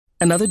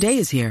Another day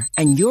is here,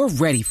 and you're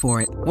ready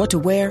for it. What to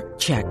wear?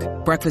 Check.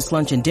 Breakfast,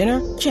 lunch, and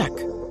dinner? Check.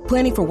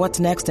 Planning for what's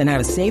next and how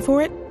to save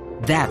for it?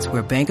 That's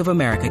where Bank of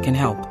America can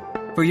help.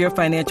 For your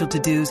financial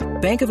to-dos,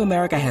 Bank of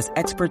America has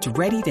experts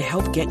ready to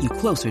help get you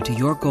closer to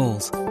your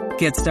goals.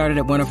 Get started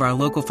at one of our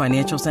local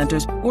financial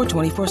centers or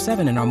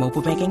 24/7 in our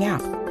mobile banking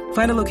app.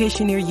 Find a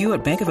location near you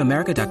at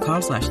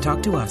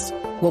bankofamerica.com/talktous.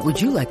 What would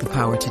you like the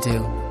power to do?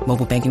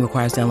 Mobile banking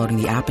requires downloading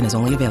the app and is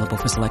only available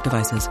for select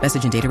devices.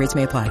 Message and data rates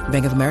may apply.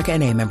 Bank of America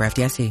NA, member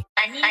FDIC.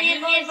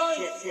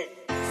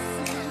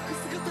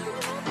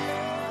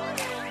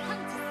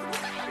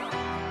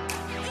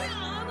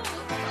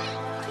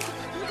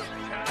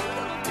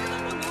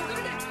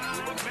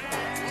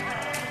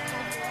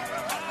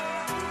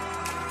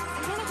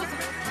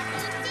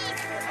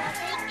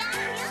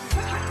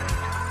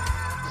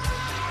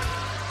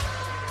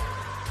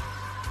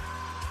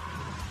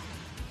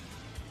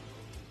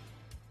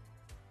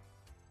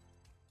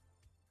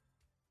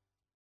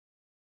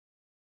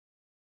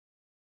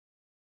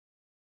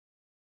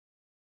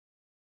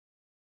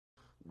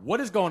 What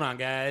is going on,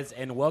 guys?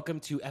 And welcome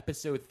to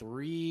episode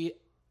 3,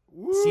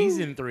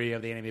 season 3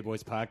 of the Anime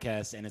Boys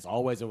podcast. And as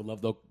always, I would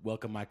love to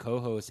welcome my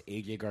co-hosts,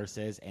 AJ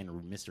Garces and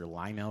Mr.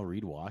 Lionel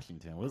Reed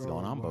Washington. What is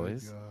going on,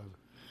 boys? God.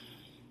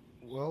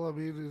 Well, I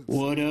mean,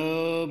 what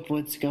up?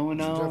 What's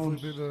going on?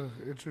 It's definitely been an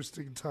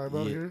interesting time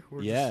out here.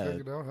 We're just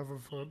hanging out, having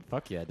fun.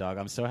 Fuck yeah, dog.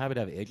 I'm so happy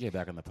to have AJ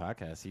back on the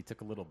podcast. He took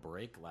a little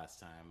break last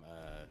time.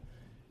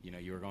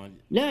 You were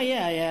going... No,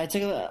 yeah. I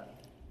took a...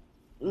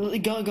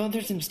 Going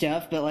through some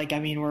stuff, but like I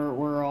mean,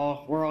 we're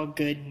all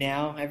good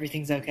now.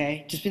 Everything's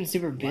okay. Just been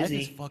super busy.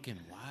 Life is fucking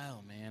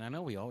wild, man. I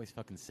know we always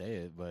fucking say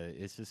it, but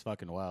it's just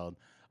fucking wild.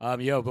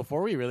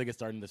 Before we really get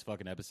started in this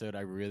fucking episode,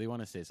 I really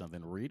want to say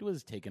something. Reed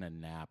was taking a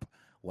nap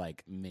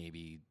like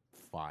maybe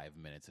 5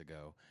 minutes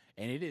ago,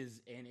 and it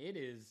is.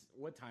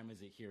 What time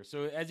is it here?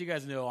 So as you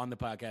guys know, on the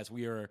podcast,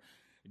 we are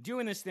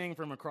doing this thing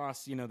from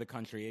across, the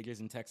country.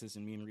 AJ's in Texas,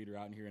 and me and Reed are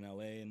out here in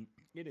LA, and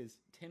it is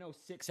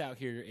 10:06 out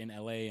here in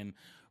LA, and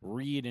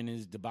Reed in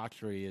his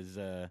debauchery has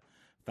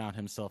found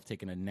himself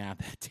taking a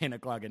nap at 10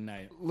 o'clock at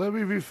night. Let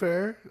me be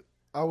fair.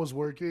 I was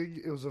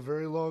working. It was a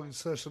very long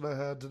session I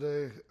had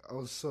today. I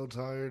was so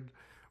tired.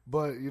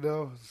 But,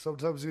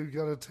 sometimes you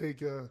got to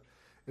take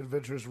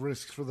adventurous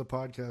risks for the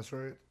podcast,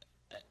 right?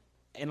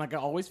 And, I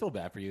always feel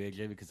bad for you,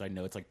 AJ, because I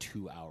know it's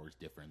 2 hours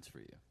difference for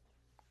you.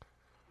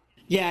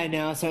 Yeah, I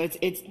know. So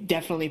it's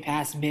definitely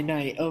past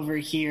midnight over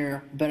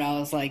here, but I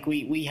was like,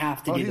 we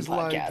have to do the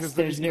podcast.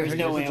 There's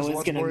no way I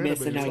was going to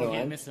miss another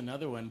one. Miss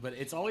another one, but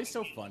it's always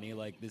so funny,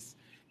 this,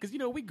 because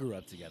we grew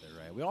up together,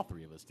 right? We all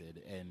three of us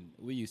did, and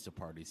we used to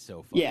party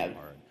so fucking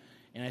hard.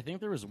 And I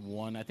think there was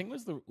one. I think it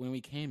was when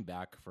we came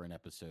back for an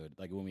episode,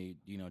 when we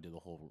did the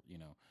whole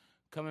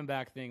coming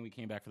back thing. We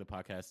came back for the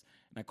podcast,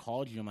 and I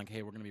called you. I'm like,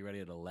 hey, we're gonna be ready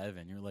at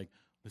 11. You're like,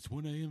 it's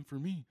 1 a.m. for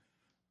me.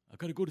 I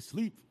gotta go to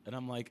sleep. And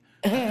I'm like,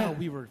 I thought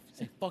we were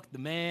fuck the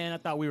man. I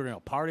thought we were gonna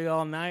party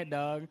all night,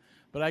 dog.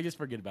 But I just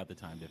forget about the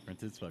time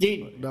difference. It's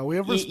fucking funny. No, we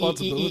have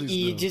responsibilities.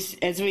 You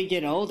just as we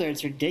get older,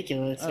 it's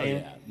ridiculous. Oh man.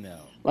 Yeah, no.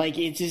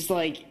 It's just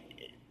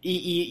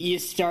you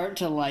start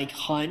to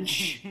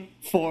hunch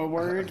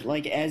forward,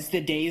 as the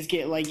days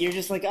get you're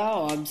just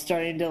oh, I'm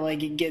starting to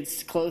it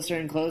gets closer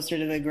and closer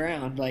to the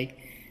ground.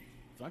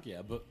 Fuck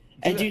yeah, but.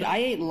 And dude, I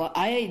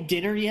ate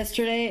dinner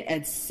yesterday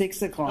at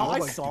 6 o'clock. Oh, I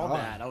saw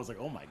that. I was like,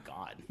 oh my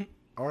god.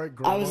 All right,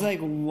 Grandma. I was like,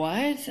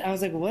 what? I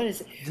was like, what is?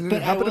 Did but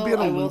it happen to be at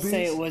a I will Luby's?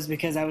 say it was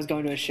because I was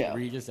going to a show.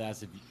 Reed just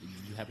asked if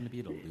you happen to be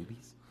at a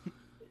Luby's.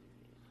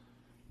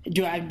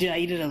 Did I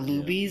eat at a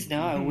Luby's?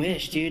 No, I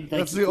wish, dude.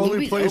 That's the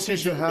only Luby's place you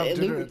opens should have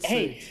dinner at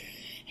 6.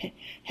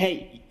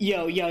 Hey,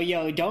 yo!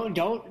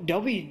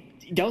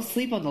 Don't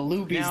sleep on the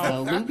Luby's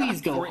though.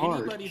 Luby's go for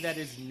hard. For anybody that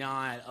is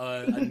not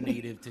a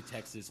native to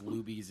Texas,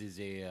 Luby's is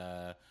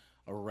a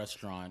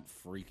restaurant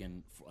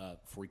frequent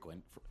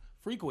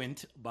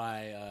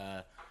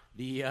by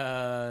the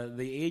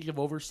age of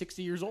over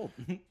 60 years old.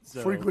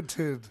 So,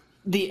 frequented.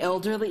 The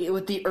elderly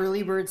with the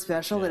early bird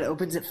special that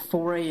opens at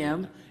 4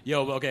 a.m.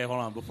 Yo, okay, hold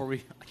on. Before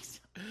we,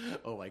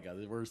 oh my god,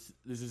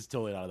 this is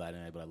totally out of that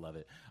night, but I love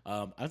it.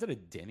 I was at a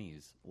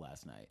Denny's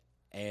last night,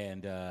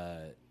 and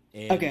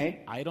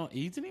okay,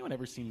 has anyone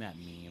ever seen that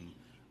meme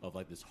of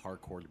this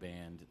hardcore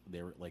band?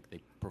 They were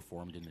they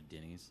performed in the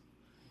Denny's.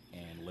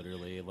 And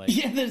literally,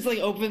 there's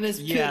open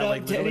this pit up literally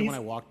Denny's. when I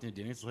walked into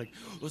Denny's, it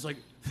was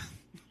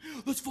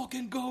let's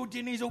fucking go,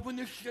 Denny's, open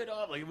this shit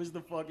up. It was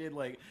the fucking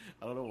I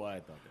don't know why I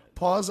thought that.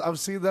 Pause. I've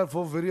seen that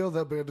full video.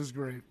 That band is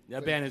great.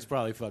 That band is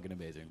probably fucking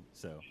amazing.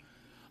 So,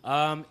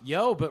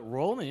 but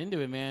rolling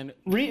into it, man.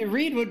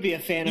 Reed would be a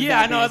fan of that.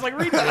 Yeah, I know. I was like,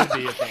 Reed would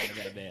be a fan of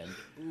that band.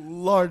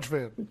 Large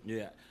fan.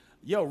 Yeah.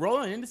 Yo,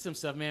 rolling into some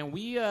stuff, man.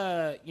 We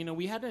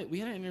we had an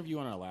interview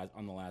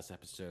on the last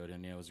episode,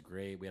 and it was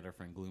great. We had our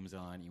friend Glooms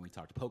on, and we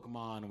talked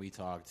Pokemon. We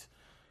talked,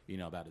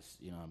 about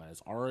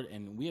his art,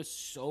 and we have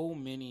so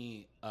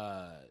many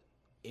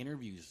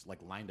interviews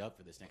lined up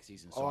for this next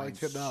season. So I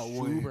cannot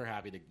wait. Super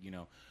happy to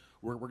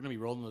we're gonna be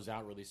rolling those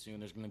out really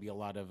soon. There's gonna be a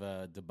lot of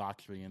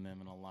debauchery in them,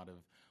 and a lot of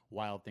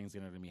wild things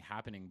that are gonna be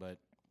happening. But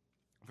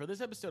for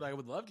this episode, I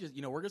would love to,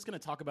 we're just going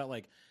to talk about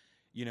like,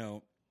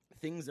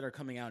 things that are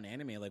coming out in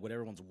anime, like what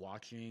everyone's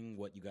watching,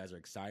 what you guys are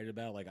excited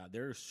about. Like,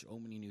 there are so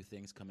many new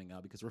things coming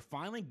out because we're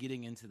finally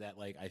getting into that.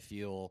 Like, I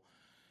feel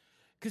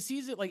because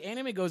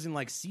anime goes in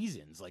like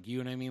seasons, like, you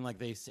know what I mean?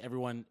 Like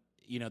everyone,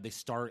 they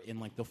start in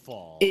like the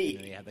fall, and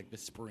then they have like the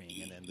spring,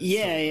 and then the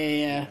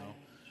summer,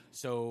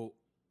 So,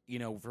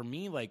 for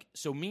me, like,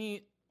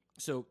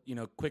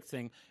 quick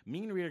thing,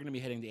 me and Rhea are going to be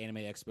heading to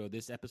Anime Expo.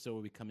 This episode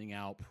will be coming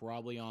out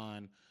probably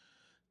on.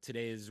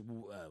 Today is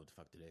what the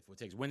fuck today? What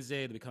takes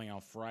Wednesday? It'll be coming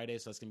out Friday,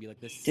 so it's gonna be like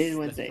the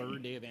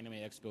third day of Anime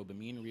Expo. But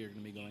me and Rhea are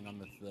gonna be going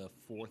on the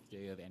fourth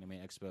day of Anime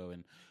Expo,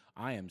 and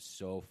I am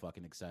so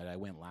fucking excited. I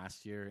went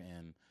last year,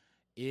 and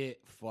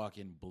it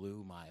fucking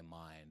blew my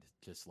mind.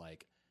 Just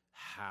like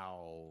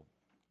how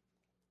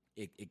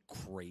it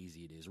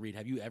crazy it is. Reed,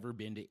 have you ever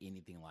been to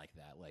anything like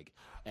that, like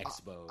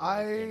expo?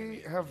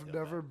 I have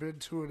never been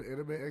to an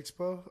Anime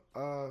Expo.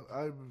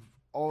 I've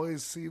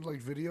always seen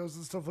like videos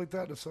and stuff like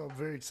that, so I'm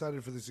very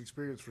excited for this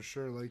experience for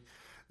sure. Like,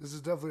 this is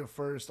definitely a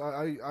first.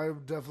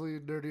 I'm definitely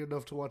nerdy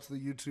enough to watch the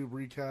YouTube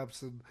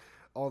recaps and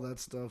all that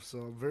stuff, so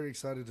I'm very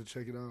excited to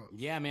check it out.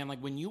 Yeah, man. Like,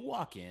 when you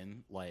walk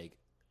in, like,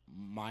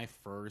 my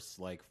first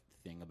like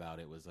thing about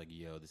it was like,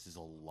 yo, this is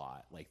a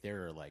lot. Like,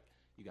 there are like,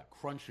 you got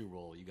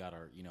Crunchyroll, you got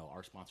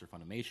our sponsor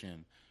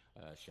Funimation.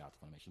 Shout out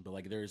to Funimation, but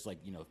like there's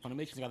like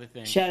Funimation's got their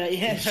thing. Shout out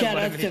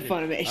to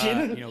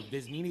Funimation.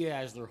 Viz Media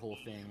has their whole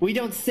thing. We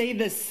don't say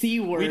the C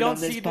word on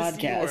this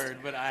podcast. C word,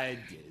 but I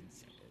did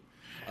say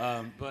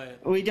it.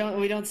 But we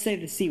don't say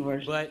the C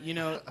word. But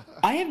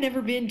I have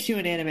never been to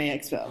an Anime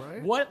Expo.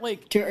 Right? What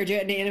like to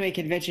an anime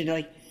convention?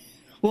 Like,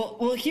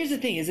 well, here's the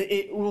thing: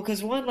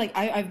 because one, like,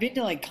 I've been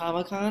to like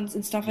Comic-Cons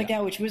and stuff like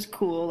that, which was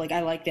cool. Like, I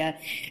like that.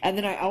 And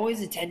then I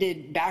always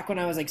attended back when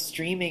I was like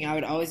streaming. I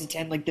would always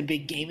attend like the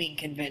big gaming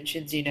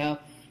conventions.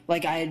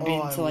 Like I had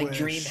been to like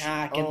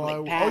DreamHack and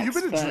like PAX. You've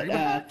been to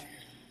DreamHack?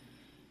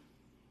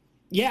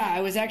 Yeah, I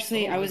was at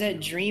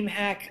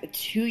DreamHack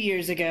 2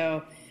 years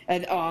ago.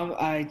 And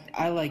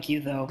I like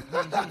you though.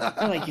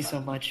 I like you so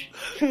much.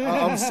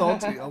 I'm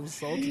salty,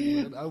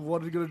 man. I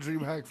wanted to go to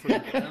DreamHack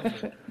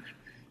forever.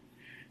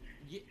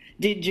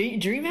 Dude,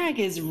 DreamHack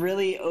is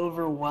really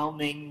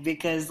overwhelming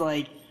because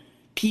like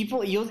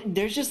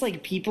there's just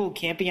like people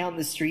camping out in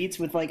the streets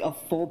with like a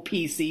full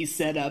PC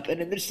setup, and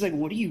then they're just like,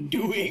 "What are you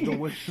doing?"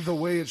 The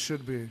way it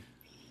should be.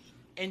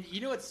 And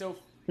it's so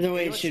the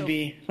way it should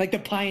be, like the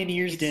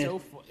pioneers did.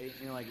 So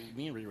like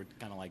me and Rhea were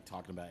kind of like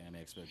talking about Anime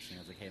Expo. I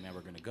was like, "Hey man,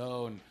 we're gonna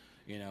go and."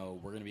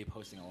 We're going to be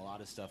posting a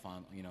lot of stuff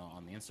on the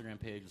Instagram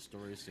page, the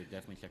stories, so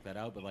definitely check that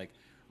out. But, like,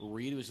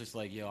 Reed was just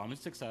like, yo, I'm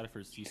just excited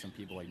to see some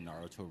people like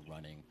Naruto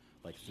running,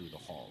 like, through the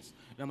halls.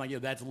 And I'm like, yo,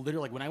 that's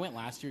literally, like, when I went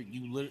last year,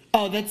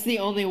 Oh, that's the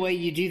only way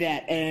you do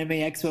that at Anime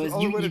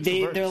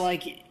Expo. They're,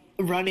 like,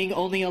 running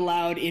only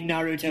allowed in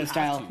Naruto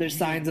style. There's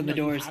signs on the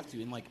doors. You have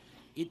to. And, like,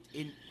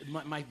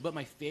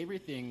 my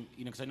favorite thing,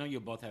 because I know you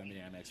both haven't been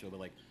to Anime Expo, but,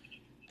 like,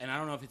 and I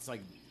don't know if it's,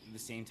 like, the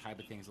same type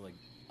of things, like,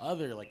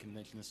 other like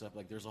convention and stuff,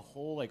 like there's a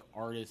whole like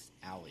artist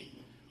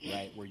alley,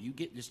 right, where you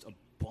get just a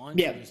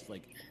bunch of just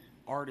like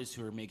artists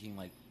who are making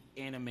like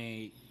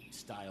anime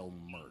style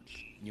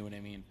merch. You know what I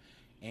mean?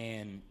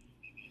 And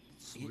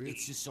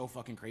it's just so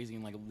fucking crazy,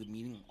 and like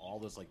meeting all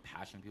those like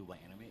passionate people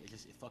about anime,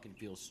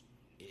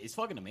 it's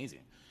fucking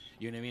amazing.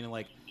 You know what I mean? And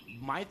like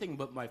my thing,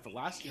 but for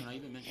last year, and I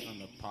even mentioned on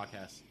the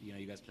podcast, you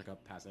guys check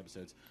out past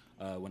episodes.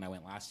 When I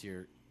went last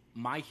year,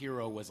 my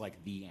hero was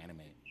like the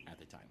anime at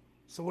the time.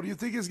 So what do you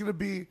think is going to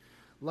be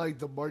like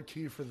the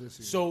marquee for this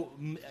year? So,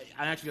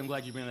 I'm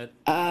glad you bring that.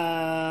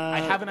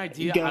 I have an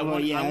idea. I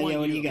want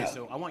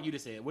you to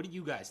say it. What do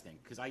you guys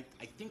think? Because I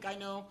think I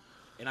know,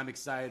 and I'm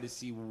excited to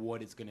see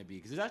what it's going to be.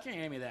 Because there's actually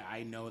an anime that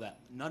I know that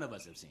none of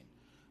us have seen.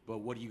 But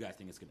what do you guys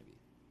think it's going to be?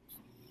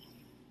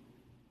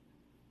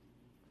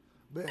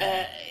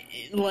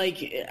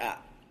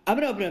 I'm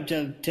gonna open up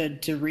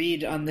to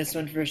Reed on this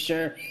one for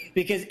sure,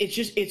 because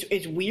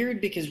it's weird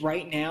because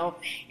right now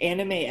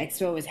Anime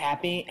Expo is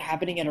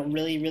happening at a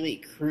really, really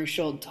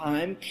crucial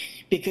time,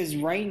 because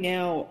right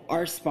now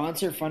our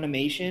sponsor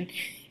Funimation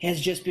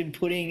has just been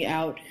putting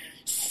out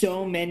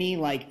so many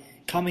like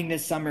coming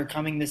this summer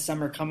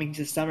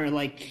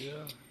like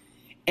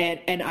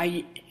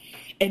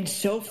and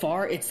so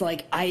far it's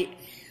like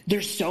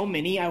there's so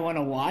many I want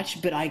to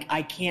watch, but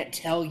I can't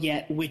tell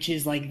yet which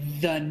is like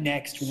the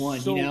next one.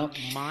 So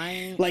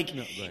I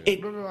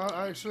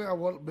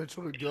want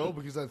Mitchell to go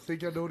because I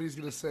think I know what he's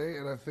going to say,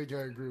 and I think I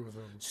agree with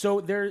him. So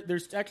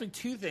there's actually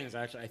two things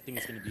I think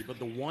it's going to be, but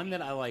the one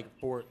that I like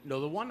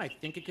the one I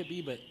think it could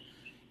be, but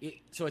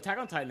so Attack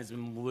on Titan has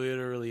been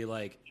literally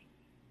like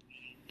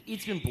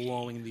it's been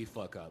blowing the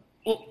fuck up.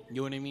 Well, you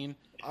know what I mean?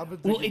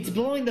 Well, it's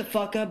blowing the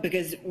fuck up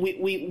because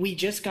we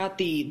just got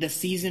the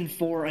season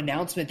 4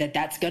 announcement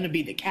that's going to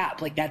be the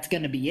cap. Like, that's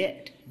going to be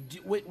it.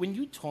 When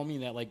you told me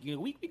that, like,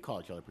 we call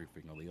each other pretty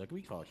frequently. Like,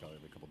 we call each other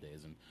every couple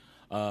days.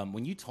 And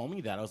when you told me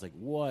that, I was like,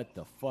 what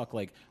the fuck?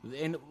 Like,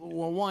 and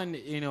well, one,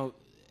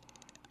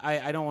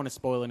 I don't want to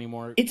spoil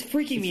anymore. It's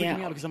freaking me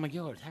out because I'm like,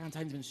 yo, Attack on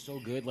Titan's been so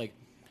good. Like,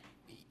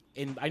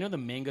 and I know the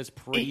manga's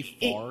pretty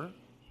far.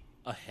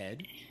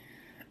 ahead.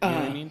 You know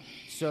what I mean?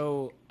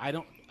 So I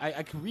don't.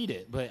 I can read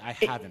it, but I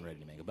haven't read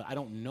the manga. But I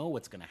don't know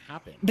what's gonna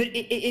happen. But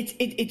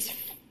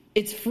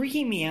it's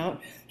freaking me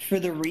out for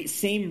the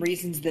same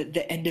reasons that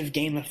the end of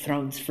Game of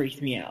Thrones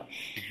freaked me out.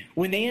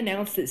 When they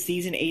announced that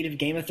season 8 of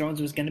Game of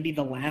Thrones was going to be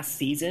the last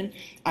season,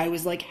 I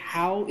was like,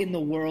 how in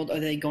the world are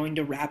they going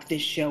to wrap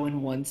this show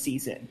in one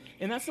season?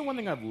 And that's the one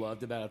thing I've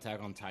loved about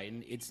Attack on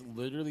Titan. It's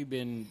literally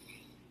been.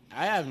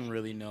 I haven't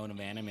really known of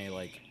anime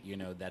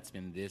that's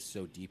been this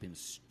so deep in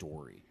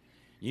story.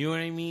 You know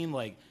what I mean?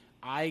 Like,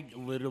 I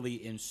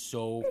literally am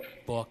so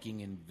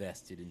fucking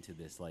invested into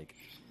this. Like,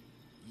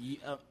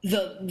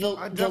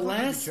 the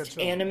last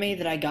anime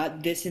that I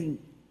got this in,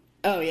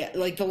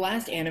 like the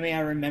last anime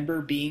I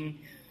remember being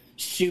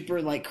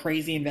super like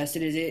crazy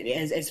invested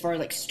as far as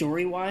like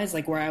story wise,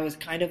 like where I was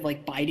kind of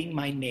like biting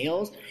my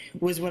nails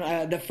was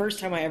when the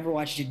first time I ever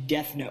watched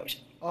Death Note.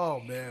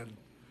 Oh man.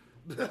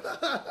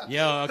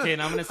 Yo, okay,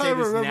 and I'm gonna say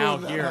this now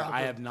here. Happened.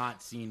 I have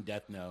not seen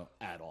Death Note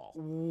at all.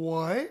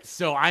 What?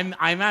 So I'm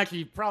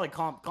actually probably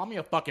call me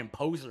a fucking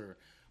poser,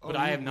 but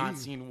I have not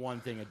seen one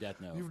thing of Death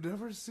Note. You've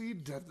never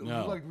seen Death Note?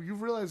 No. Like you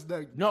realize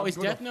that? No, is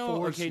Death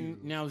Note okay?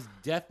 Now is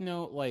Death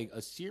Note like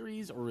a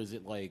series or is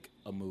it like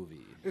a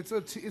movie? It's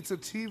a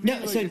TV.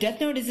 No, so Death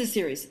Note is a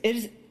series.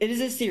 It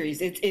is a series.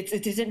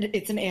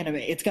 It's an anime.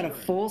 It's got a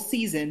full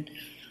season.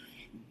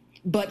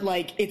 But,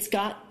 like, it's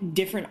got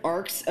different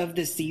arcs of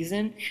the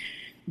season,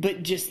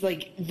 but just,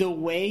 like, the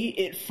way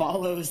it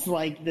follows,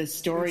 like, the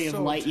story of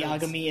Light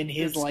Yagami and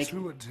his, like,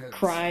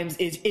 crimes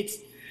is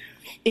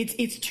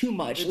it's too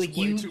much. Like,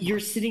 you're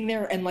sitting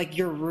there and, like,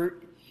 you're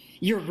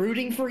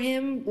rooting for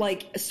him,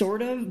 like,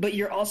 sort of, but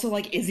you're also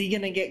like, is he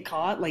gonna get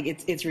caught? Like,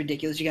 it's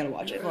ridiculous. You gotta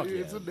watch it.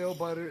 It's a nail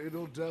biter.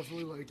 It'll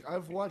definitely, like,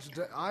 I've watched,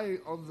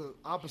 on the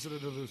opposite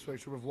end of the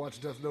spectrum, have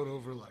watched Death Note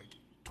over, like,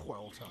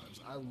 12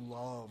 times. I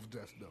love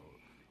Death Note.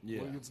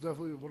 Yeah, like, it's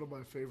definitely one of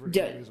my favorite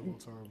animes of all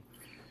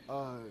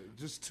time.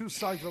 Just too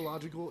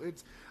psychological.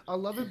 I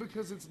love it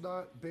because it's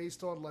not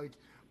based on like,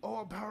 oh,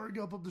 I'm powering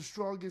up, I'm the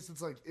strongest.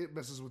 It's like it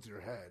messes with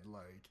your head.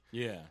 Like,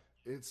 yeah,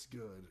 it's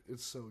good.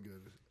 It's so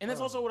good. And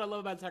that's also what I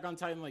love about Attack on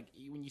Titan. Like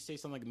when you say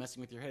something like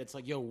messing with your head, it's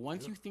like, yo,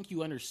 once you think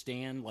you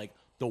understand like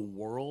the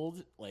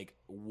world, like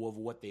of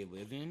what they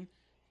live in.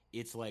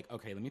 It's like,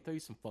 okay, let me throw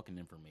you some fucking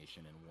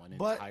information in one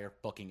entire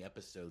fucking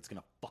episode. It's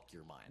going to fuck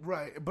your mind.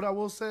 Right. But I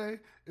will say,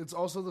 it's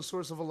also the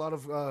source of a lot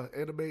of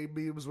anime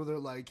memes where they're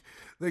like,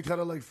 they kind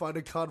of like find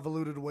a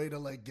convoluted way to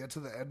like get to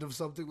the end of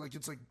something. Like,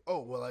 it's like, oh,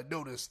 well, I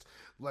noticed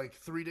like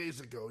 3 days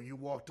ago you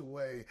walked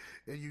away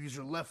and you use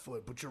your left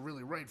foot, but you're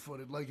really right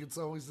footed. Like, it's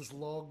always this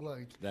long,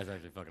 like. That's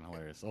actually fucking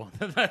hilarious.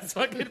 That's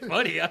fucking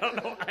funny. I don't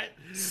know why.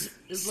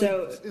 It's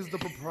the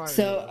proprietor.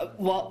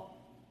 So,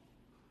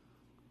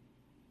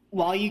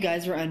 while you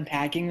guys were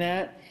unpacking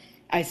that,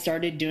 I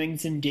started doing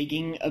some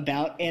digging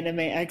about Anime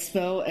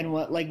Expo and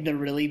what like the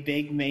really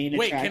big main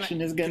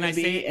attraction is going to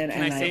be. Can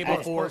I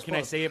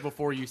say it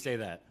before you say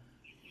that?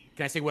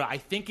 Can I say what I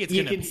think it's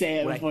going to be? You can say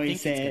it before you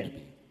say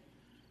it.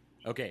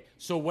 Okay,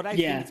 so what I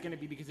think it's going to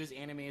be, because this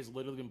anime has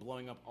literally been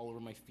blowing up all over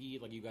my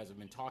feed. Like, you guys have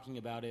been talking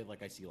about it.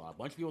 Like, I see a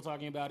bunch of people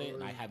talking about it,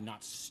 and I have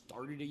not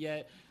started it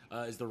yet.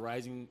 Is the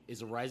rising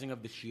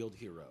of the Shield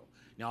Hero.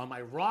 Now, am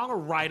I wrong or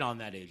right on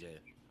that, AJ?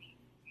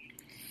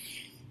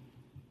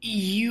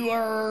 You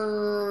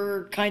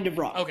are kind of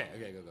wrong. Okay,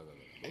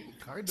 go.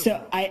 Kind of so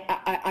wrong.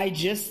 I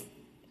just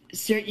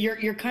so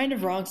you're kind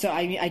of wrong. So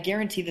I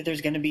guarantee that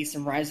there's going to be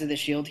some Rise of the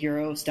Shield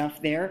Hero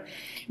stuff there,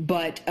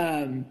 but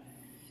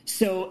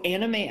so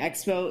Anime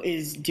Expo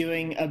is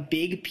doing a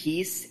big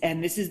piece,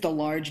 and this is the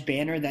large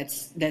banner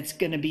that's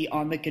going to be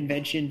on the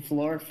convention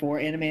floor for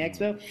Anime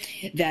Expo.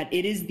 That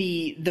it is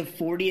the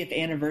 40th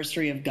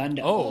anniversary of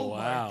Gundam. Oh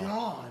wow! My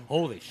God.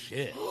 Holy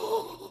shit!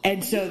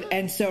 And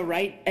so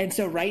right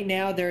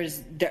now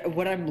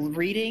what I'm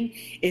reading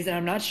is, and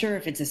I'm not sure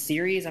if it's a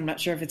series, I'm not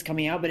sure if it's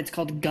coming out, but it's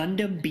called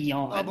Gundam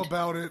Beyond. I'm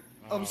about it.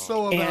 I'm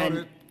so about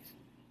it.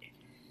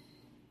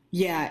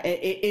 Yeah,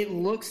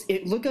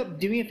 look up,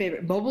 do me a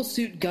favor, Mobile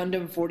Suit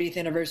Gundam 40th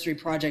Anniversary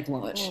Project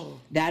Launch. Oh.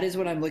 That is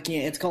what I'm looking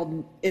at. It's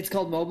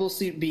called Mobile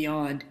Suit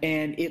Beyond,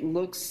 and it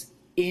looks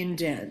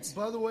intense.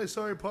 By the way,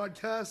 sorry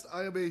podcast,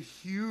 I am a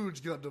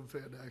huge Gundam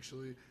fan,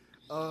 actually.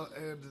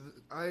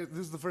 And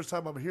this is the first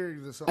time I'm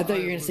hearing this. I thought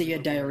you were going to say you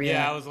had diarrhea.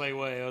 Yeah, I was like,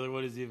 wait,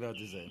 what is he about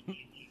to say?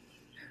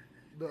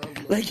 No,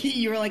 like,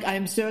 you were like,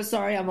 I'm so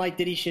sorry. I'm like,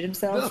 did he shit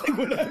himself? No.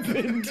 Like, what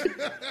happened?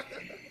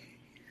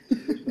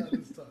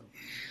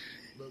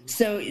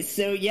 So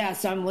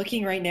I'm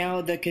looking right now,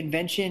 the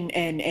convention,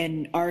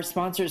 and our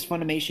sponsors,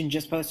 Funimation,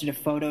 just posted a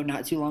photo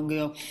not too long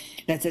ago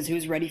that says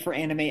who's ready for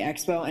Anime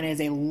Expo, and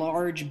has a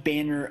large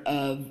banner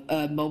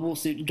of Mobile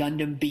Suit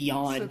Gundam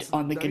Beyond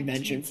on the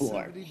convention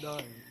floor.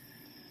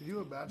 Can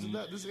you imagine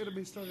that? This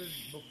anime started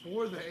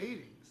before the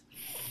 80s.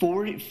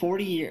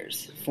 40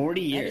 years.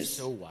 40 years. That is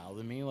so wild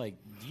to me. Like,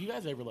 do you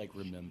guys ever, like,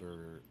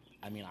 remember...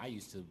 I mean, I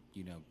used to,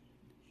 you know...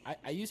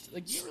 I used to,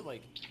 like, you ever,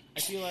 like... I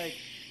feel like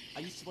I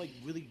used to, like,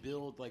 really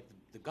build, like,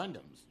 the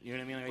Gundams. You know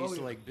what I mean? Like, I used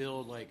to, like,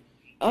 build, like...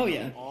 Oh,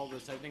 yeah. all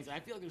those type of things. I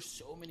feel like there's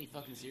so many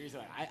fucking series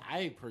that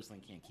I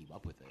personally can't keep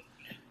up with it.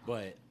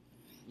 But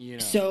you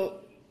know,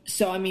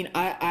 So I mean,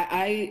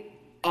 I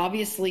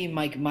obviously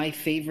my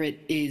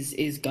favorite is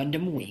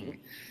Gundam Wing.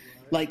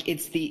 Like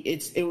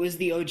it was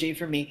the OJ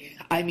for me.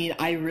 I mean,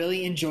 I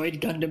really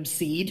enjoyed Gundam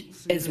Seed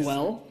as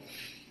well.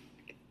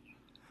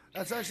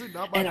 That's actually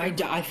not my And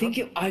favorite. I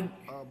think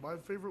my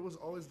favorite was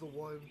always the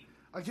one.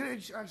 I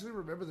can't actually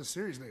remember the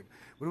series name,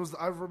 but it was.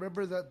 I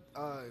remember that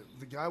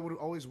the guy would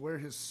always wear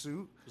his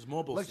suit. it was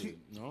Mobile Like Suit.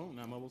 No,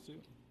 not Mobile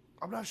Suit.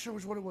 I'm not sure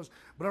which one it was,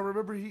 but I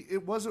remember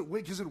it wasn't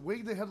Wing, because in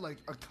Wing they had like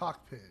a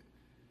cockpit,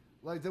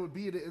 like they would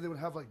be in it and they would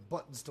have like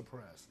buttons to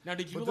press. Now,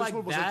 did you But this like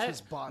one was, that?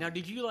 his body. Now,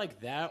 did you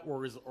like that,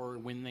 or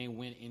when they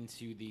went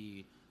into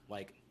the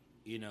like,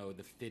 you know,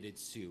 the fitted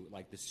suit,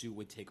 like the suit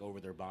would take over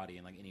their body,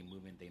 and like any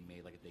movement they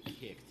made, like if they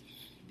kicked,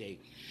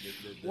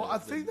 Well, I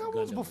think that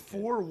was Gundam would kick.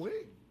 before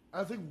Wing.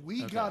 I think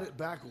we got it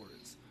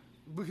backwards.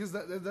 Because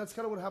that's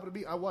kind of what happened to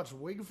me. I watched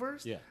Wing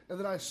first, Yeah. and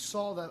then I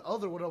saw that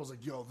other one. I was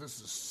like, yo, this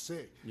is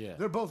sick. Yeah.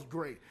 They're both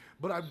great.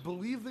 But I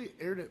believe they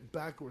aired it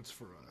backwards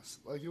for us.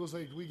 Like, it was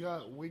like we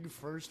got Wing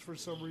first for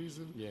some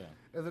reason. Yeah.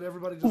 And then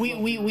everybody just...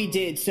 we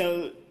did.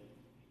 So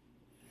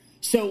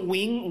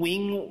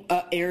Wing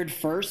aired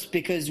first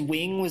because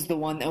Wing was the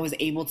one that was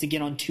able to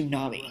get on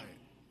Toonami. Right.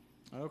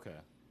 Okay.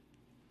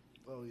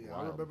 Oh, yeah. I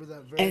Wild. remember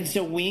that very... And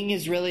so Wing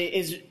is Wing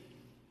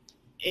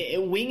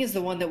is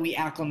the one that we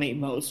acclimate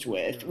most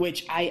with,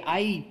 which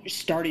I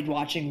started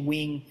watching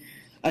Wing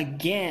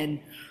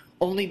again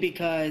only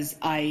because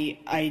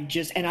I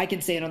just, and I can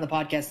say it on the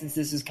podcast since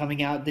this is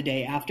coming out the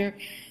day after,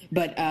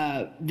 but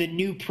the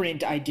new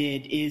print I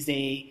did is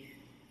a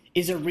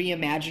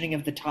reimagining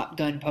of the Top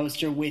Gun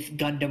poster with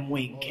Gundam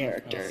Wing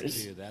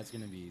characters. Dude, that's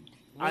gonna be.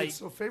 Wait,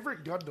 so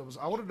favorite Gundams.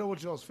 I want to know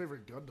what y'all's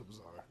favorite Gundams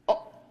are.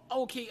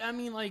 Okay, I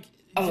mean, like.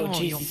 Oh, you don't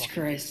Jesus fucking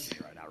Christ.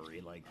 right now,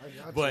 Reed, like,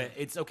 I got but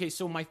it's okay.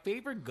 So my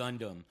favorite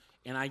Gundam,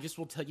 and I just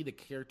will tell you the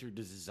character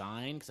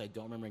design because I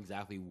don't remember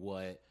exactly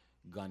what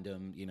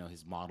Gundam, you know,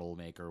 his model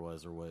maker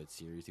was or what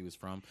series he was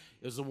from.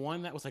 It was the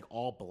one that was like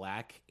all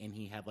black, and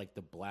he had like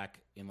the black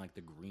and like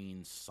the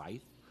green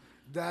scythe.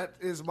 That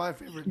is my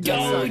favorite Oh,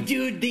 Gundam.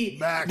 dude, the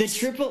Max.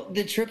 triple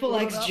What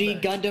about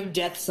XG Max? Gundam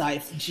Death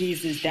Scythe.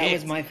 Jesus, that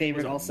was my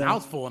favorite It was also. a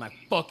mouthful, and I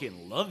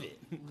fucking love it.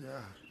 Yeah.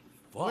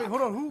 Fuck. Wait,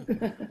 hold on. Who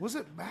was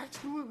it? Max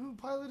who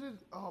piloted?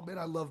 Oh man,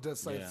 I love Death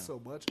Scythe Yeah.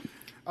 so much.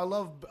 I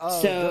love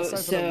So Death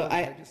Scythe and love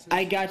I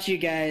Pegasus. got you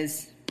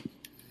guys.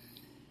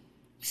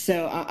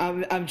 So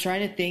I'm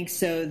trying to think.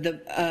 So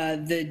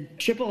the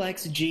Triple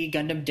XG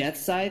Gundam Death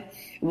Scythe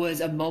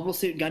was a Mobile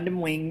Suit Gundam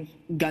Wing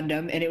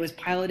Gundam, and it was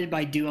piloted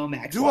by Duo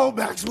Maxwell.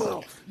 Duo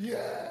Maxwell.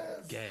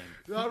 Yes. Gang.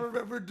 I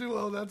remember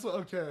Duo. That's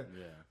okay.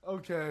 Yeah.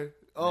 Okay.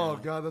 Oh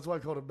god, that's why I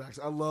called him Max.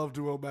 I love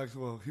Duo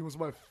Maxwell. He was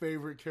my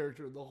favorite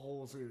character in the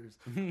whole series.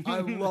 I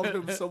loved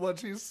him so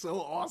much. He's so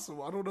awesome.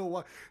 I don't know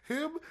why.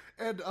 Him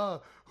and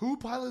who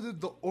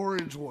piloted the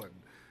orange one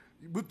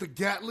with the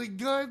Gatling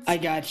guns? I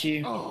got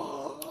you.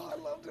 Oh, I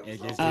loved him. It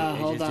so just much. did-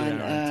 it hold just did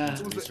on, our It was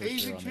the research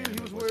Asian there on kid. the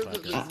He was Voice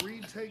wearing the podcast.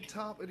 green tank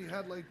top, and he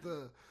had like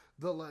the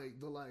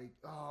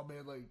oh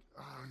man, like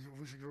I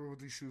wish I could remember what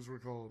these shoes were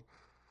called.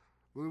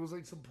 But it was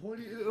like some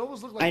pointy. It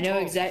almost looked like I know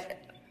tongs.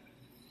 exact.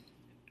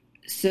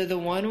 So the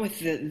one with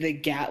the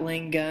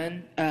Gatling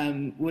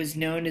gun was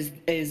known as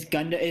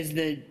Gundam is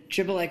the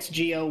Triple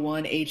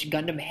XG01H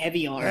Gundam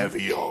Heavy Arm.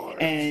 Heavy arms.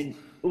 And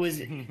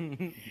was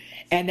and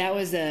that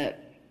was a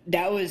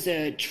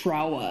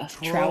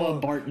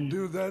Trawa Barton.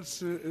 Dude, that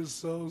shit is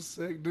so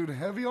sick. Dude,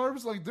 Heavy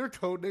Arms, like their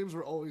code names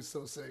were always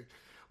so sick.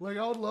 Like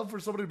I would love for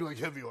somebody to be like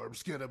Heavy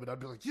Arms, get him, and I'd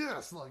be like,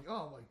 yes, like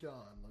oh my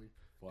god, like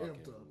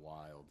Fucking amped up,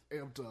 wild.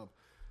 amped up.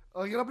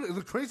 You know,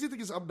 the crazy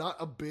thing is I'm not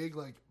a big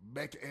like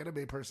mech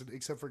anime person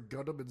except for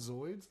Gundam and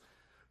Zoids,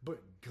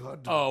 but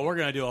Gundam. Oh, we're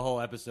gonna do a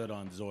whole episode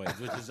on Zoids,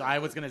 which is I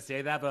was gonna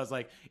say that, but I was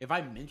like, if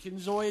I mention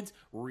Zoids,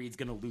 Reed's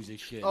gonna lose his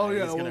shit. Oh man.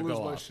 yeah, He's I gonna won't lose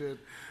go my off. shit.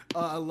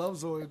 I love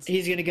Zoids.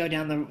 He's gonna go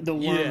down the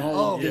wormhole,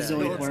 Oh, the yeah.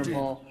 Zoid no, it's deep.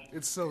 wormhole.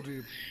 It's so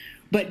deep.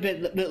 But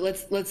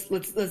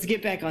let's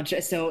get back on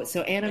track. So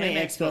Anime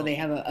Expo, they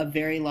have a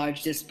very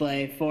large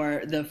display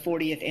for the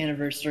 40th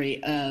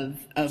anniversary of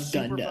Super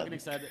fucking Gundam,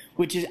 excited.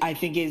 which is I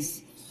think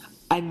is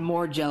I'm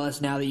more jealous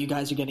now that you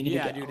guys are getting to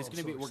Yeah, go. dude, it's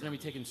gonna so be. We're gonna be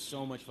taking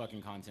so much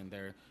fucking content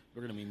there.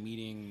 We're gonna be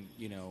meeting.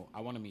 You know,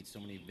 I want to meet so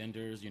many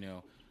vendors. You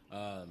know,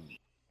 and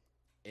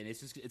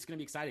it's gonna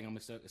be exciting. I'm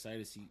so excited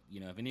to see.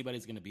 You know, if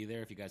anybody's gonna be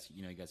there, if you guys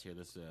hear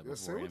this say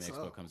before Anime what's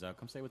Expo up. comes out,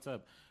 come say what's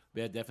up.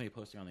 We're definitely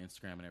posting on the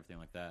Instagram and everything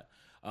like that.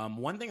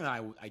 One thing that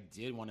I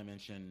did want to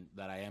mention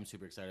that I am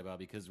super excited about,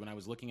 because when I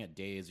was looking at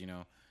days,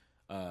 when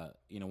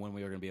we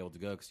were going to be able to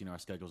go, because our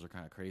schedules are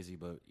kind of crazy,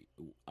 but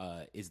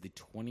is the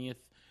 20th.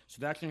 So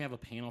they're actually going to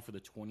have a panel for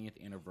the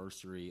 20th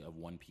anniversary of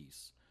One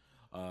Piece.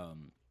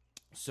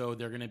 So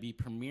they're going to be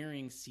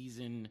premiering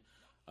season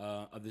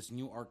of this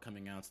new arc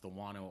coming out. It's the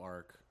Wano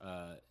arc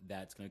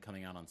that's going to be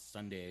coming out on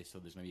Sunday. So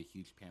there's going to be a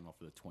huge panel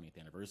for the 20th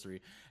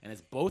anniversary. And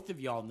as both of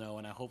y'all know,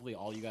 and hopefully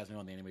all you guys know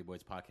on the Anime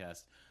Boys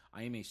podcast,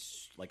 I am a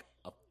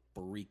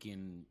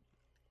freaking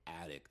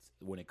addict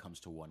when it comes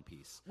to One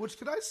Piece. Which,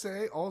 can I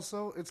say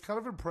also, it's kind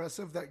of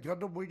impressive that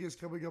Gundam Wing is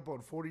coming up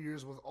on 40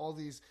 years with all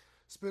these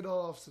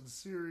spin-offs and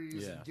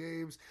series and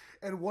games,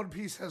 and One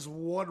Piece has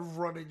one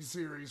running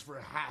series for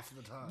half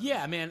the time.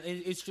 Yeah, man,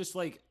 it's just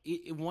like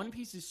One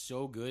Piece is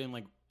so good, and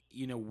like,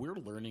 you know, we're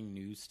learning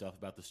new stuff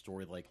about the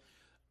story. Like,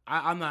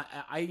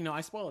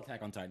 I spoil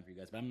Attack on Titan for you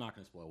guys, but I'm not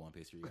going to spoil One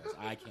Piece for you guys.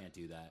 I can't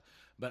do that.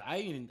 But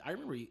I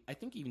remember, I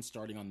think even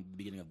starting on the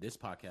beginning of this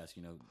podcast,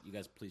 you know, you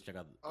guys please check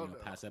out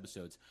past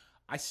episodes.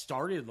 I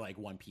started like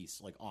One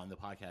Piece like on the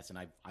podcast, and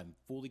I'm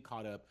fully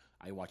caught up.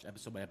 I watch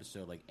episode by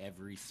episode, like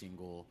every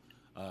single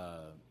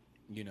Sunday.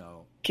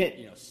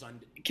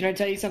 Can I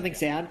tell you something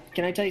sad?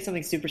 Can I tell you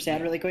something super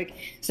sad really quick?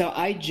 So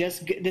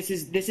this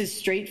is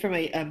straight from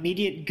a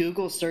immediate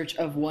Google search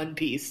of One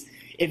Piece.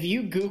 If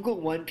you Google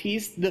One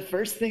Piece, the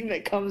first thing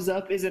that comes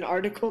up is an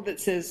article that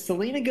says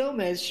Selena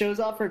Gomez shows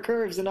off her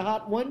curves in a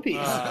hot One Piece.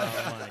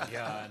 Oh my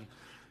god!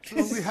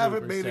 So we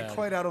haven't made it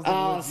quite out of the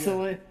woods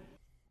yet.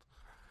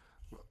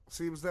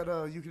 Seems that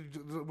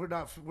we're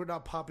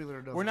not popular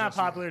enough. We're not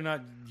popular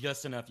enough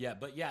just enough yet,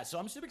 but yeah. So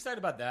I'm super excited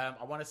about that.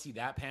 I want to see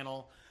that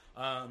panel.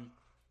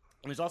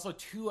 There's also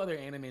 2 other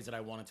animes that I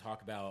want to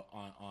talk about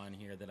on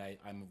here that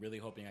I'm really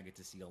hoping I get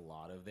to see a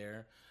lot of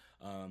there.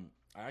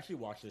 I actually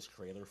watched this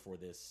trailer for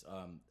this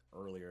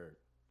earlier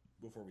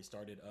before we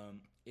started.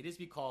 It is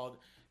called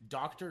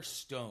Dr.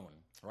 Stone,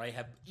 right?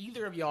 Have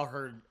either of y'all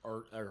heard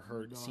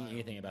seen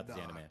anything about this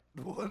anime?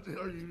 What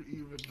are you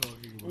even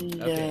talking about?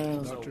 No. Okay,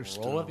 Dr. so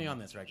Stone. roll with me on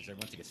this, right? Because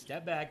everyone take a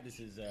step back. This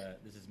is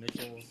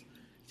Mitchell's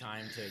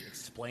time to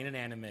explain an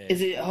anime.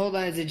 Is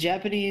it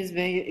Japanese?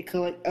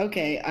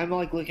 Okay, I'm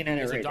like looking at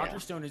it So right Dr. now.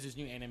 Stone is this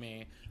new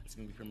anime. It's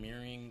going to be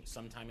premiering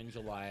sometime in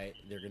July.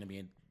 They're going to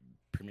be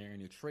premiering a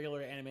new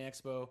trailer at Anime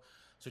Expo.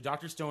 So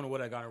Dr. Stone,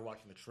 what I got her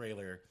watching the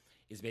trailer,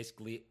 is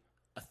basically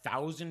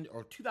 1,000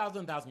 or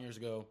 2,000 years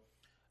ago,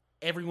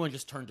 everyone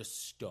just turned to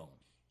stone,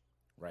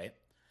 right?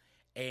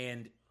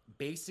 And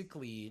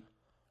basically,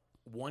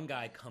 one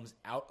guy comes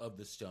out of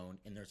the stone,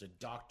 and there's a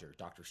doctor,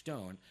 Dr.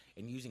 Stone,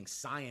 and using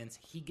science,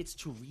 he gets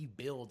to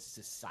rebuild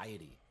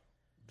society.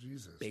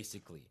 Jesus.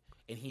 Basically.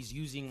 And he's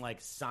using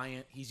like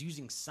science. He's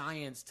using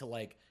science to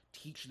like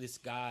teach this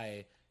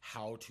guy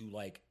how to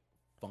like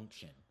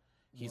function.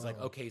 He's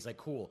like, okay, he's like,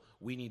 cool,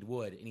 we need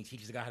wood, and he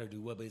teaches the guy how to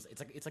do wood. But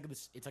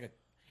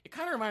it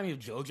kind of reminded me of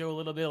JoJo a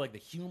little bit, like the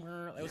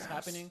humor that was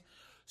happening.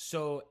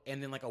 So,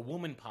 and then like a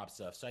woman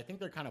pops up. So I think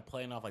they're kind of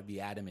playing off like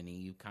the Adam and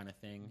Eve kind of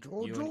thing.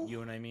 JoJo? You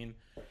know what I mean?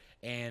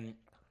 And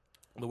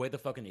the way the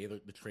fucking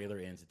the trailer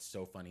ends, it's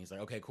so funny. He's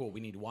like, okay, cool, we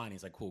need wine.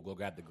 He's like, cool, go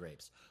grab the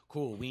grapes.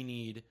 Cool, we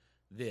need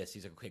this.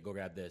 He's like, okay, go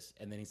grab this.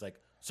 And then he's like,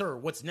 sir,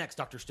 what's next,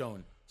 Dr.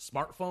 Stone?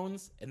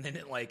 Smartphones? And then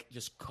it like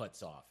just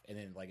cuts off. And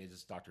then like it's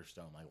just Dr.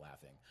 Stone like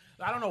laughing.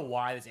 I don't know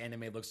why this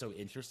anime looks so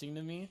interesting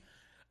to me.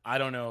 I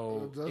don't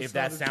know if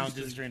that sounds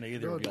interesting to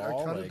either of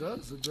y'all. It kind of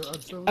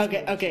does.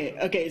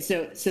 Okay.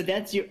 So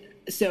that's your.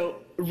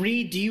 So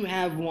Reed, do you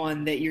have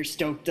one that you're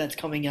stoked that's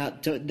coming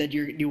out that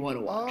you want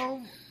to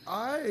watch?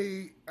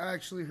 I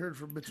actually heard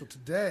from Mitchell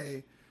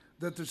today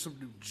that there's some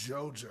new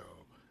JoJo,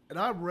 and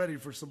I'm ready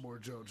for some more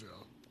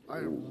JoJo. I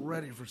am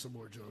ready for some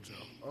more JoJo.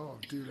 Oh,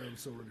 dude, I'm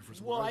so ready for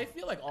some more. Well, I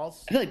feel like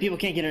people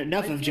can't get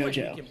enough of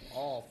JoJo. Like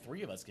all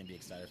 3 of us can be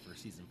excited for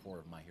season 4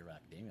 of My Hero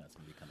Academia that's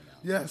going to be coming out.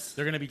 Yes.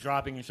 They're going to be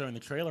dropping and showing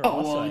the trailer. Yeah.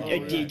 Which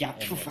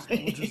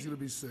is going to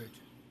be sick.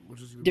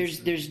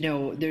 There's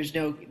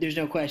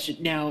no question.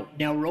 Now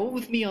roll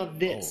with me on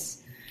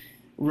this.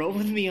 Roll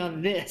with me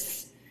on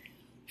this.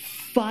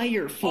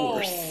 Fire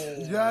Force.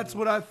 That's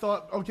what I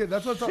thought. Okay,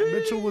 that's what I thought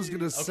Mitchell was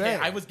going to say.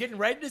 I was getting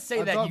ready to say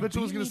that. I thought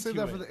Mitchell was going to say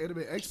that for the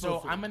Anime Expo.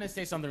 So I'm going to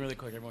say something really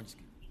quick. Everyone just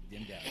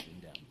dim down.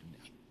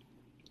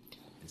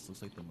 This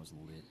looks like the most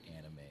lit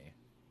anime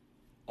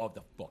of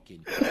the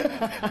fucking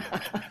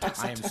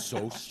I am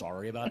so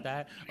sorry about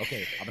that.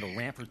 Okay, I'm going to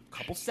rant for a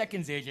couple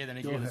seconds, AJ, then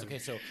AJ goes, okay,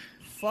 so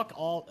fuck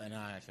all, and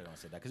I actually don't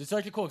say that, because it's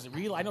actually cool,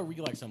 because I know Reed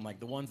likes some,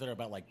 like, the ones that are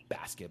about, like,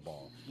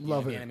 basketball.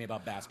 Love it. Anime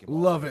about basketball.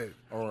 Love it.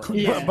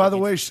 Yeah. By the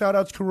way, shout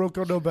out to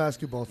Kuroko no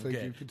Basketball.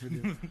 Thank you.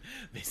 Continue.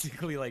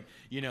 Basically, like,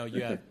 you know,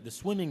 you have the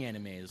swimming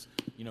animes,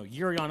 you know,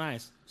 Yuri on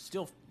Ice,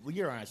 still,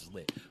 Yuri on Ice is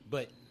lit,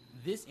 but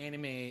this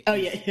anime... Oh,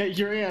 yeah,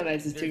 Yuri on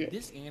Ice is too good.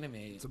 This anime...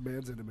 It's a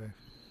man's anime.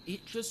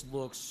 It just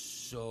looks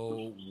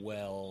so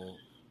well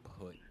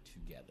put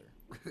together.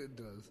 It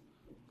does.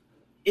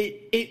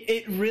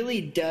 It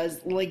really does.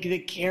 Like, the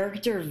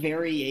character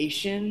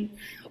variation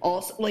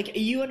also, like,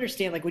 you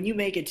understand, like, when you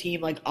make a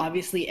team, like,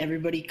 obviously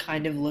everybody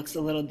kind of looks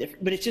a little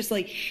different, but it's just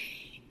like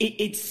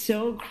it's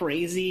so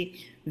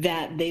crazy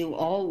that they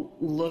all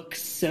look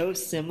so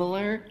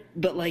similar,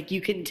 but like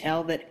you can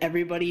tell that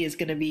everybody is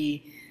going to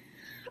be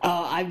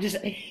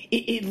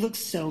it looks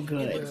so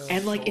good.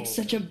 And like it's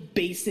such a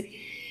basic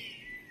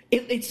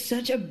it's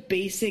such a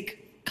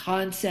basic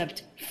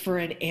concept for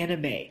an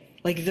anime.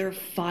 Like, they're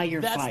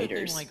firefighters. That's the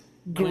thing, like,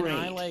 great.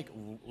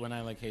 when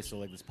I hey,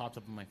 so this popped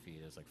up on my feed.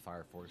 It was like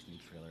Fire Force new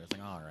trailer. I was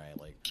like, all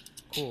right,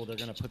 cool. They're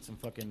gonna put some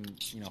fucking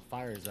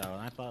fires out,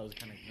 and I thought it was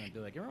kind of gonna be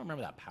like, you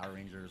remember that Power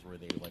Rangers where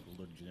they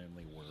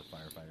legitimately were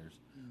firefighters?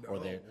 No. Or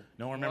they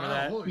no one remember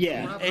that?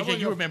 Yeah. crap. AJ,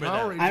 you remember that?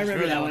 Power I Rangers.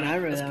 remember that one. I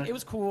remember that one. It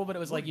was cool, but it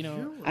was like I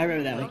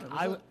remember that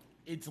one.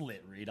 It's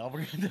lit, Reed. We'll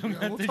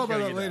We'll talk about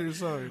that later.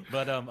 Sorry.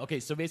 But okay,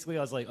 so basically,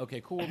 I was like,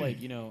 okay, cool,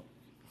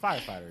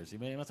 firefighters.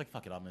 I was like,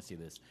 fuck it, I'm gonna see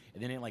this.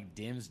 And then it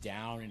dims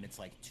down, and it's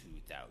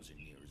 2,000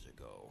 years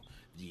ago,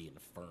 the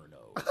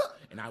Inferno.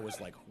 And I was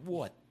like,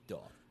 what the?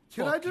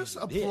 Can fuck I just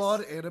is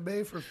applaud this?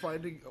 anime for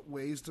finding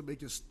ways to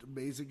make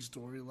amazing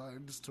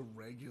storylines to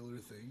regular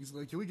things?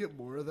 Can we get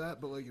more of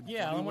that? But in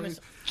Yeah, funny I wanna ways?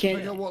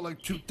 Can- I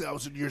want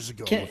 2,000 years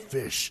ago, Can- a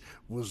fish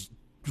was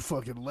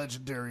fucking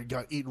legendary and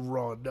got eaten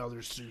raw, and now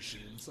there's sushi.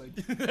 It's like,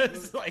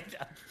 It's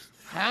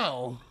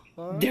how?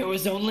 There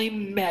was only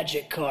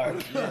magic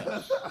carp,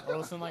 or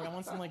else I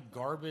want some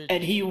garbage.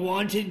 and he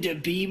wanted to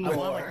be I more.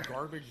 want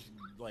garbage,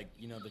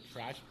 the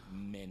trash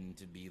men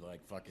to be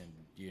fucking,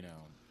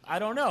 I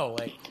don't know,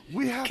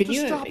 We have Can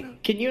to stop you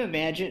it. can you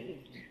imagine?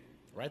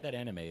 write that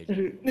anime.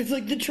 It's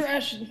like the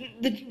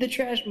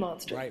trash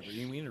monster. Right,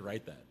 we need to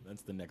write that.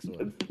 That's the next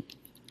one.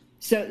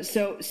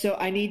 So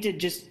I need to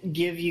just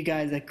give you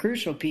guys a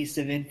crucial piece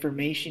of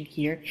information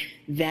here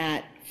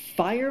that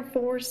Fire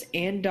Force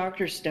and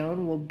Dr.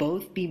 Stone will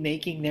both be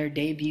making their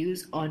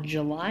debuts on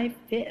July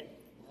 5th.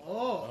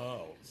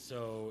 Oh,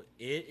 so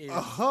it is.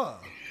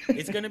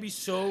 It's gonna be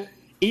so.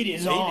 It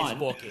is on.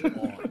 fucking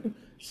on.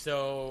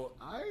 So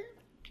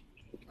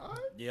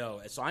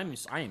so I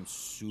am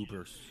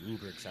super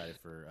excited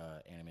for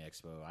Anime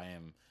Expo. I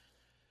am.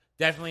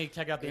 Definitely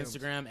check out the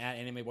Instagram at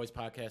Anime Boys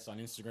Podcast on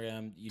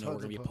Instagram. We're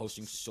gonna be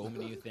posting so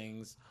many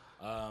things.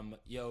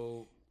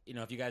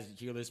 If you guys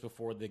hear this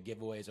before the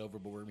giveaway is over,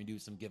 but we're gonna do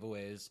some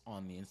giveaways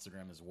on the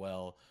Instagram as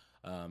well.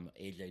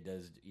 AJ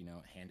does,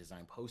 hand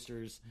designed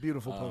posters.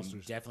 Beautiful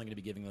posters. Definitely gonna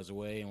be giving those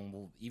away, and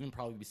we'll even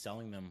probably be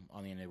selling them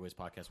on the Anime Boys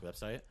Podcast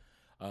website.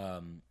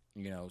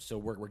 So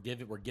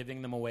we're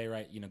giving them away,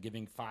 right?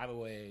 Giving 5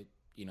 away.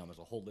 There's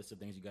a whole list of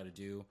things you got to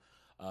do.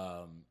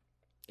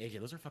 AJ,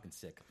 those are fucking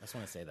sick. I just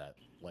want to say that.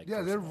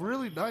 Yeah, they're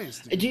really nice,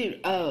 dude.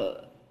 Dude,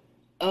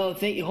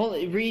 thank you. Hold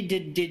it. Reed,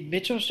 did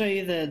Mitchell show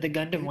you the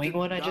Gundam Wing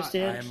one I just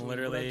did? I am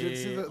literally. I did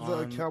see the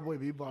on- Cowboy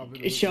Bebop.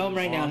 and it Show him was-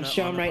 right now. on the-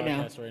 Show on him the right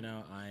now. podcast right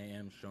now. I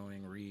am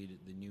showing Reed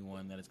the new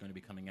one that is going to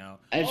be coming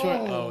out. I just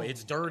want, Oh,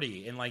 it's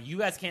dirty, and you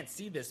guys can't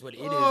see this, but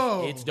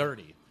Oh. it's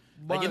dirty.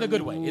 My In the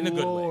good way. In the good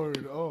way.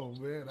 Lord. Oh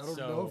man, I don't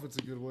So- know if it's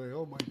a good way.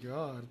 Oh my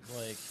god.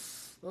 Like,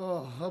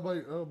 How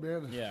about? Oh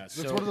man. Yeah, That's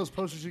so- one of those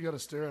posters you got to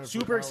stare at. for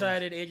super hours.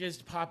 excited.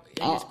 AJ's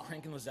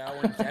cranking those out.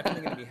 We're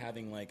definitely going to be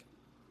having a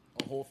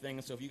whole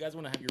thing. So if you guys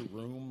want to have your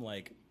room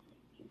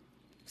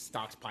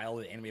stockpile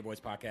the Anime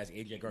Boys Podcast,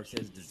 AJ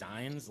Garcia's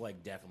designs,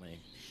 definitely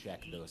check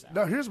those out.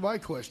 Now here's my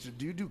question: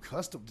 do you do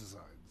custom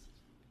designs?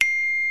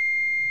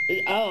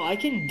 oh, I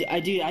can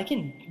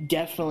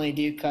definitely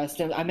do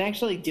custom. I'm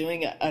actually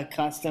doing a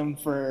custom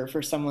for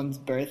someone's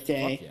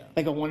birthday, Fuck yeah.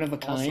 like a one of a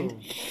kind.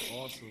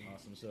 Awesome.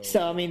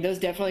 So I mean, those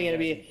definitely going to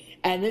be,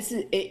 and this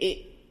is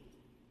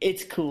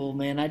it's cool,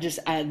 man. These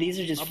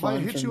are just I fun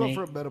might hit for you me. up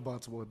for a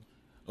Metabots one.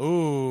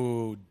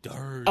 Ooh,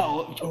 dirty. I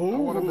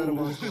want a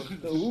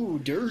Metabots one. Ooh,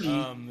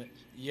 dirty.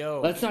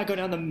 Yo. Let's not go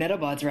down the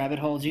Metabots rabbit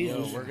hole,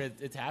 Jesus. We're good.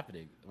 It's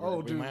happening. Oh,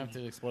 we dude. might have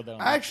to explore that.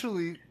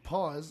 Actually,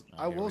 pause.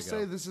 I here will we say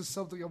go. this is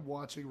something I'm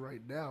watching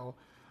right now.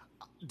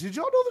 Did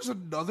y'all know there's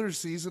another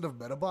season of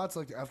Metabots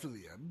after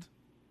the end?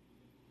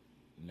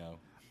 No.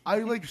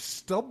 I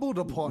stumbled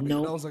upon it Nope.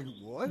 and I was like,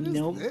 "What is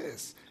Nope.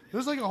 this?"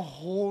 There's a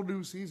whole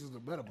new season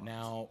of Metabots.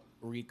 Now,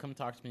 Reed, come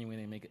talk to me when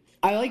they make it.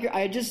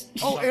 I just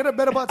Oh, and a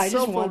Metabots I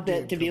cell just phone want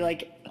game that to be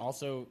coming.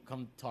 Also,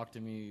 come talk to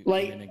me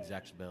Like- when they make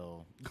Zack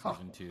Bell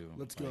season 2.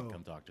 Let's go.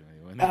 Come talk to me.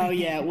 When oh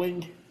yeah,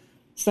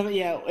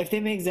 if they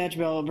make Zatch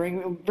Bell,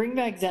 bring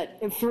back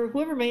Zatch for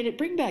whoever made it.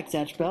 Bring back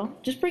Zatch Bell.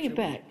 Just bring it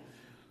back.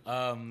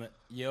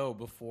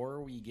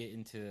 Before we get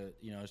into,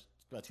 there's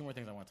about 2 more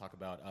things I want to talk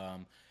about.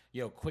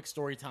 Quick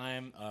story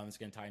time. It's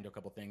going to tie into a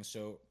couple things.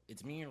 So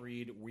it's me and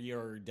Reed. We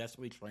are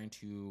desperately trying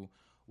to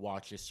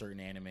watch a certain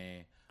anime.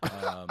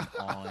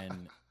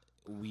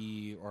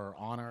 We are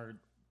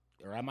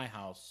at my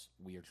house.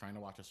 We are trying to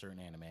watch a certain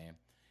anime,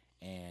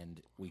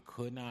 and we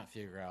could not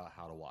figure out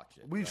how to watch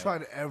it. We right?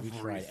 tried We everything.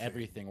 tried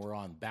everything. We're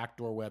on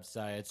backdoor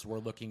websites. We're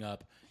looking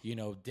up,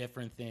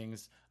 different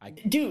things.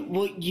 Dude,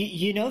 well,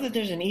 you know that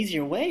there's an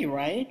easier way,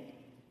 right?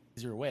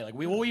 Easier way.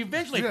 We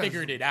eventually Yes.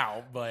 figured it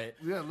out, but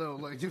Yeah,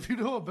 no, if you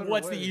know a better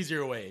what's way. the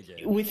easier way,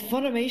 AJ? With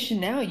Funimation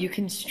now, you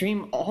can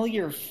stream all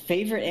your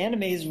favorite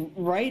animes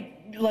right,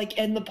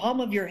 in the palm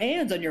of your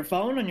hands, on your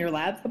phone, on your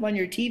laptop, on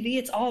your TV.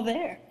 It's all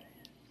there.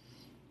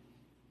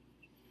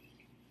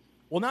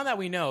 Well, now that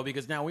we know,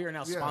 because now we are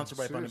now Yeah, sponsored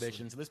by seriously.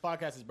 Funimation. So this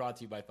podcast is brought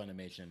to you by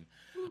Funimation.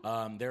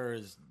 There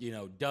is,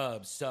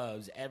 dubs,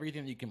 subs,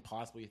 everything that you can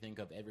possibly think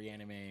of, every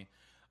anime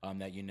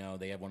that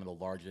they have one of the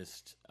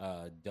largest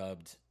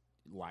dubbed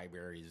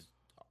libraries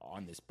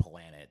on this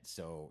planet.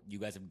 So you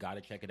guys have got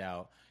to check it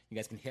out. You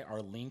guys can hit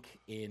our link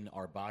in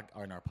our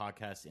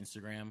podcast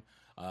Instagram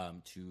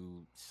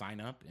to sign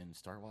up and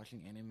start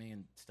watching anime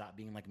and stop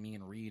being like me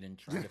and Reed and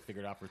trying to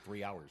figure it out for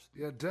 3 hours.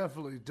 Yeah,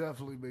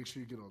 definitely make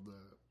sure you get on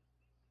that.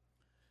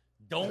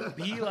 Don't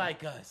be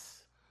like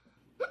us.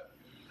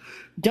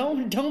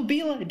 Don't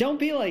be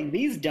like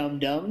these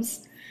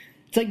dum-dums.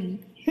 It's like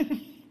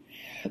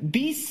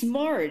be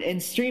smart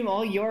and stream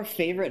all your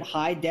favorite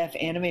high-def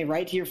anime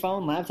right to your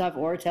phone, laptop,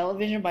 or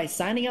television by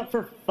signing up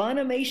for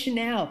Funimation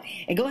now.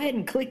 And go ahead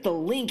and click the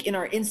link in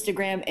our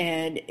Instagram,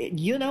 and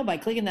by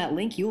clicking that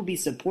link, you will be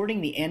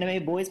supporting the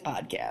Anime Boys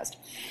podcast.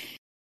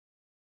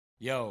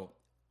 Yo,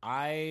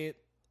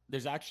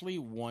 there's actually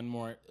one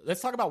more.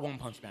 Let's talk about One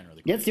Punch Man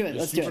really quick. Let's do it.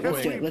 Let's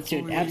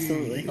do it.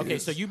 Absolutely. Okay,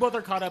 so you both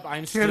are caught up. I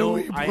am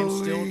still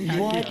catching up.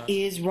 What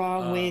is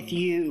wrong with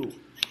you?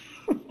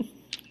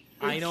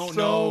 I don't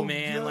know,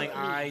 man. Good. Like,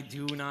 I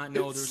do not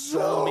know. There's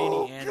so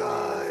many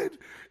anime. Good.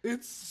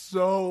 It's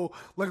so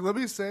like. Let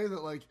me say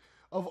that, like,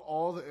 of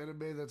all the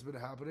anime that's been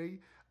happening,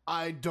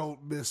 I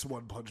don't miss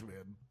One Punch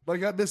Man.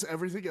 Like, I miss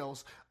everything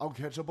else. I'll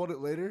catch up on it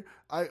later.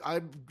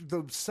 I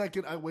the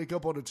second I wake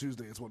up on a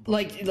Tuesday, it's One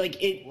Punch Man.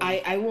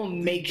 I will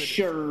make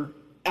sure.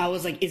 I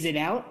was like, is it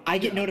out? I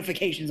get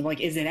notifications. I'm like,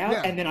 is it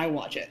out? And then I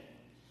watch it.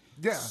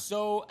 Yeah.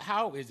 So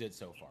how is it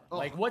so far?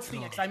 Like, what's the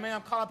next? I mean,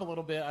 I'm caught up a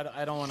little bit.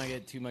 I don't want to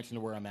get too much into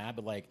where I'm at,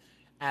 but like,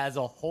 as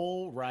a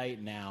whole, right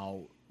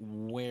now,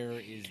 where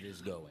is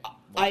this going?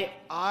 Like,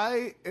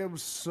 I am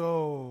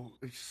so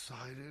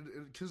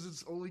excited because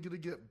it's only going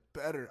to get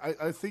better.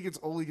 I think it's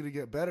only going to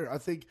get better. I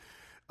think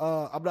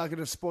I'm not going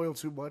to spoil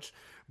too much,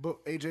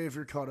 but AJ, if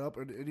you're caught up,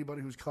 and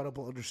anybody who's caught up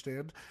will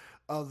understand,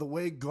 the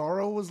way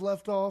Garo was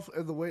left off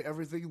and the way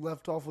everything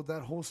left off with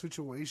that whole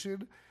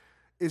situation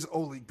is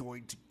only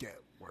going to get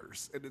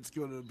worse, and it's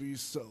going to be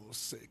so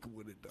sick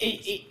when it does.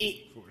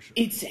 For sure.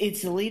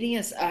 It's leading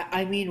us.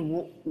 I mean,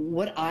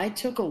 what I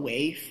took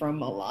away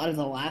from a lot of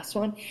the last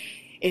one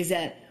is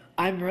that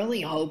I'm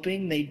really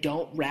hoping they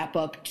don't wrap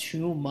up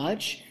too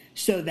much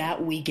so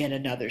that we get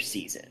another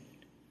season.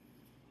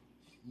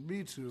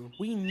 Me too.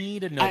 We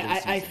need another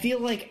season. I feel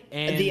like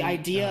the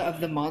idea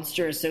of the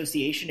Monster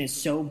Association is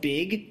so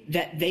big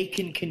that they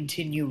can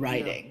continue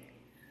writing. Yeah.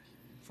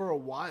 For a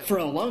while. For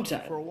a long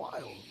time. For a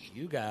while.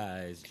 You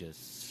guys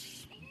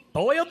just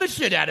spoiled the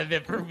shit out of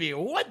it for me.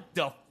 What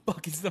the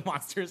fuck is the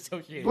Monster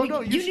Association? Well, no,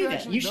 you knew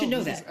that. You should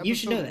know that. You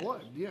should know that.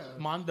 Yeah.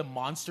 The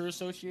Monster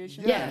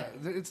Association? Yeah.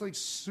 It's like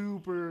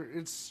super.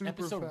 It's super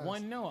Episode fast.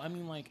 1? No, I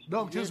mean like.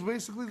 No, because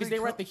basically. Because they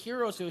were at the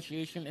Hero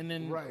Association, and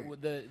then right.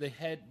 the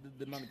head,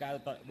 the guy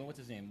that thought. What's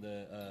his name?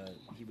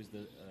 He was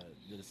the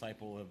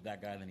disciple of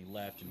that guy, then he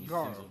left. And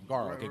Garo.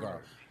 Garo. Okay, Garo.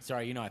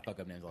 Sorry, I fuck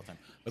up names all the time.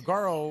 But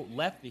Garo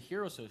left the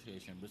Hero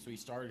Association, but so he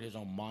started his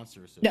own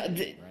Monster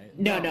Association, right?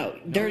 No.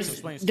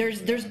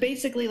 There's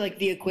basically like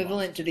the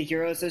equivalent to the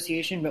Hero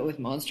Association, but with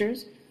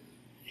monsters.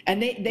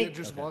 And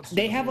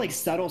they have like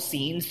subtle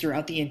scenes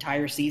throughout the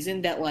entire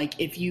season that like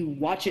if you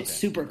watch it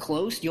super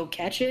close, you'll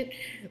catch it,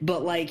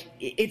 but like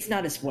it's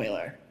not a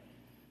spoiler.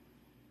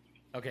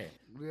 Okay.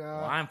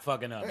 Yeah. Well, I'm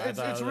fucking up.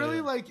 It's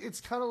really like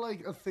it's kind of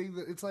like a thing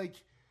that it's like.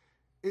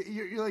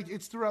 You're like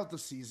it's throughout the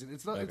season.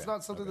 It's not. It's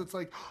not something that's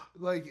like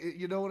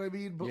you know what I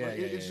mean. But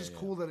it's just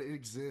cool that it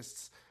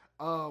exists.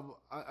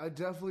 I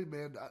definitely,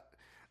 man.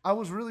 I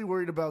was really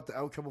worried about the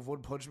outcome of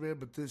One Punch Man,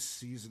 but this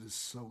season is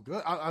so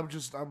good. I'm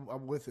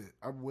with it.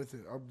 I'm with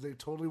it. They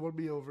totally won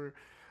me over.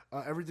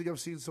 Everything I've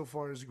seen so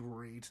far is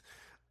great.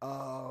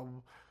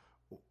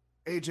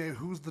 AJ,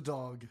 who's the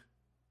dog?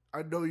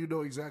 I know you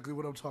know exactly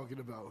what I'm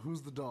talking about.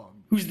 Who's the dog?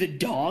 Who's the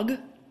dog?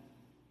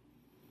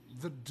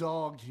 The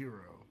dog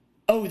hero.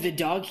 Oh, the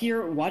dog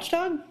here,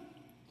 Watchdog?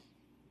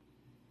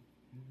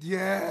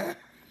 Yeah.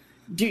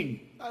 Dude.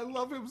 I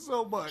love him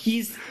so much.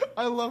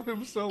 I love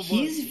him so much.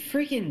 He's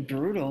freaking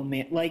brutal,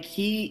 man. Like,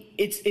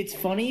 it's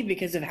funny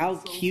because of how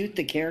cute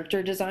the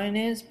character design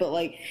is, but,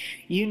 like,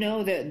 you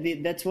know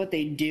that's what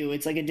they do.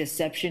 It's like a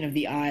deception of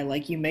the eye.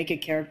 Like, you make a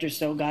character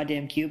so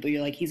goddamn cute, but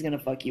you're like, he's going to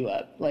fuck you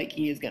up. Like,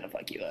 he is going to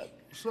fuck you up.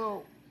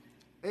 So,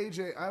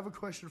 AJ, I have a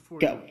question for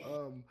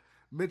you.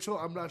 Mitchell,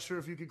 I'm not sure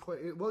if you can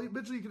quite. Well,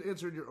 Mitchell, you can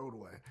answer in your own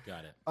way.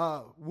 Got it.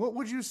 What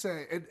would you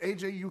say? And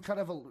AJ, you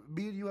kind of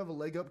me and you have a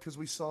leg up because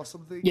we saw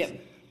some things. Yeah.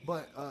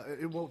 But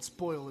it won't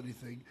spoil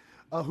anything.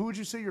 Who would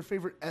you say your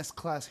favorite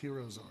S-class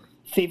heroes are?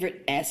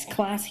 Favorite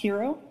S-class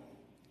hero?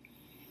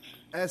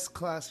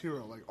 S-class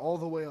hero, like all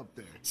the way up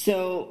there.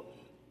 So,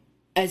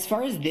 as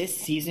far as this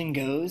season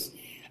goes,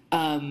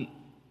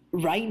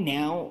 right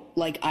now,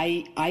 like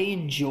I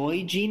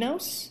enjoy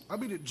Genos. I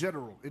mean, in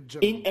general.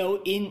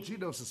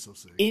 Genos is so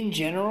sick. In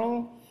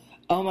general,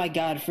 oh my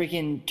god,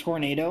 freaking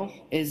Tornado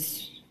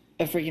is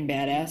a freaking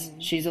badass.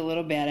 She's a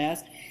little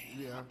badass.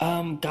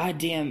 Yeah.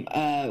 Goddamn.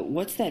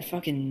 What's that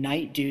fucking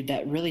knight dude?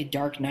 That really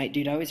dark knight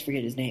dude. I always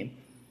forget his name.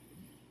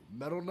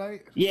 Metal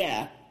Knight.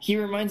 Yeah, he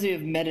reminds me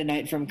of Meta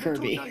Knight from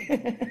Kirby.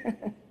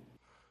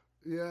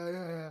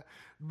 Yeah.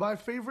 My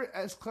favorite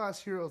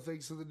S-Class hero,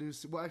 thanks to the new...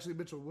 Well, actually,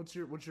 Mitchell, what's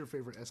your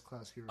favorite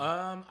S-Class hero?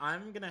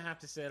 I'm gonna have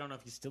to say I don't know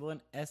if he's still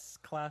an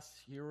S-Class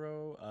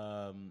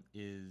hero.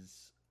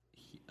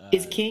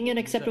 Is King an who's that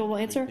acceptable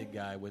answer? Big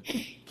guy with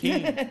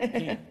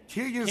King.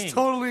 King is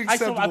totally I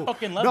acceptable.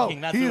 fucking love no,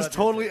 King. That's he what is I was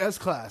totally gonna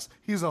S-Class.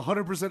 He's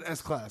 100%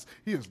 S-Class.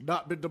 He has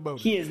not been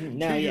demoted. He is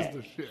no, King yeah. is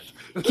the shit.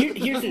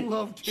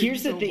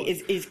 Here's the so thing: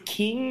 much. is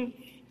King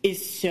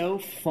is so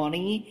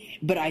funny,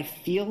 but I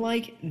feel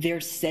like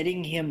they're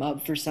setting him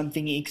up for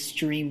something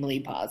extremely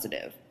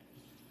positive.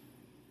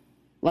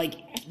 Like,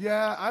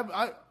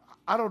 Yeah,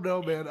 I don't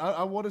know, man.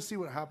 I want to see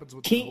what happens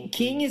with the whole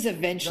King thing. is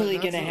eventually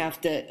That's going to have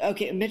to.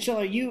 Okay, Mitchell,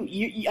 are you?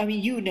 I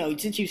mean, you know,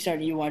 since you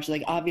started, you watch.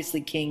 Like, obviously,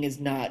 King is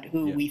not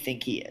who we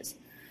think he is,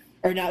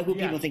 or not who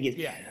people think he is.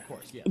 Yeah, of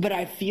course. Yeah. But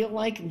I feel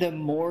like the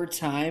more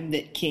time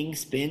that King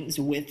spends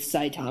with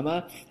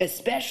Saitama,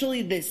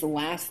 especially this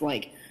last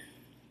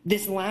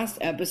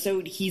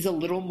episode, he's a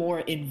little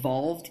more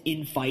involved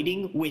in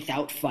fighting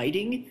without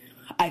fighting.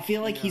 I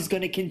feel like he's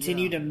going to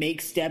continue to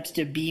make steps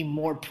to be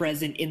more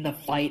present in the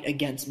fight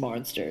against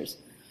monsters.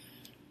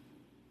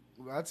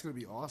 That's going to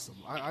be awesome.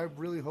 I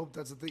really hope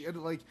that's the thing.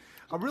 And, like,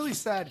 I'm really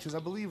sad because I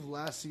believe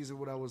last season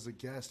when I was a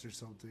guest or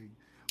something,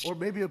 or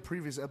maybe a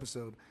previous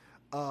episode,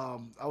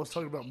 I was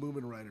talking about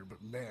Moomin Rider, but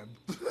man,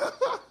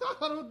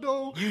 I don't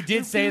know. You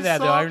did if say you that,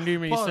 though. saw- I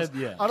remember you Pause. said,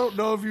 yeah. I don't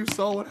know if you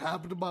saw what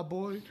happened to my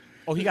boy.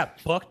 Oh, he got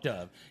fucked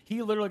up.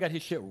 He literally got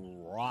his shit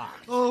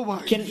rocked. Oh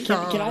my Can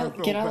god! I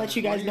feel let bad.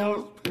 you guys Like,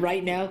 know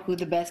right now who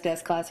the best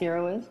S-Class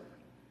hero is?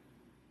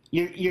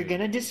 You're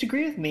gonna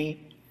disagree with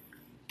me.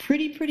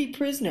 Pretty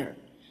Prisoner.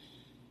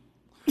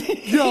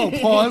 Yo,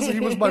 pause. He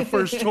was my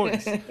first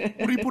choice.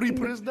 Puri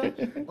Prisoner.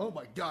 Oh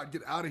my god,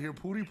 get out of here.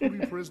 Puri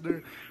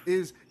Prisoner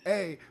is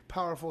A,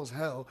 powerful as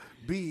hell.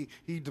 B,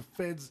 he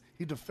defends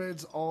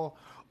all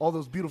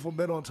those beautiful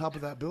men on top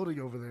of that building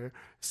over there.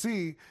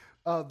 C,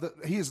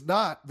 he is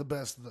not the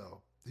best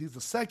though. He's the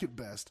second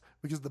best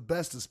because the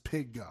best is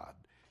Pig God.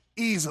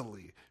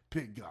 Easily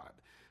Pig God.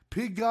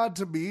 Pig God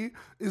to me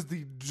is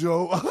the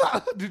Joe.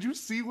 Did you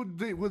see when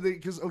they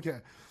because okay,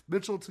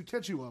 Mitchell, to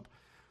catch you up,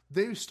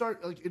 they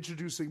start like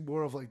introducing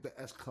more of like the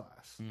S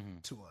class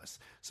to us.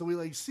 So we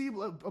like see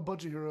a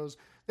bunch of heroes.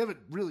 They haven't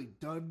really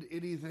done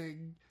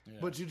anything,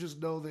 but you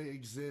just know they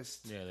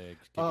exist.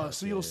 Yeah,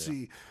 So you'll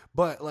see.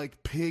 But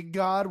like Pig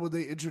God, when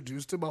they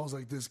introduced him, I was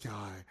like, this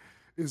guy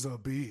is a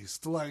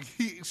beast. Like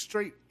he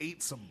straight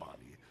ate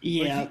somebody.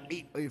 Yeah. Like,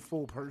 he ate a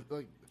full person.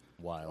 Like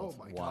Wild. oh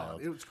my wild.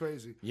 god, it was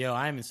crazy. Yo,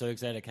 I'm so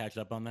excited to catch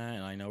up on that,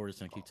 and I know we're just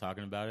gonna keep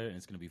talking about it, and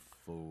it's gonna be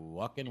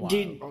fucking wild.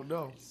 Dude, Oh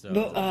no. So,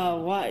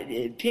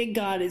 but Pig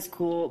God is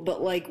cool,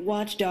 but like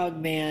Watchdog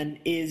Man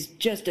is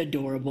just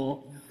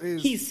adorable.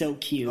 He's so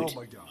cute. Oh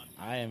my god.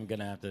 I am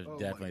gonna have to my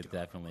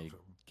definitely God.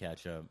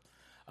 catch up.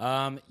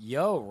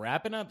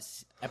 Wrapping up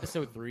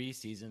episode 3,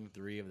 season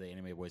 3 of the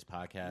Anime Boys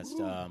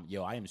podcast.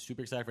 I am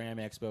super excited for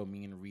Anime Expo.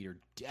 Me and Reed are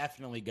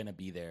definitely gonna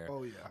be there.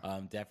 Oh, yeah.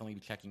 Definitely be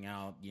checking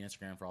out the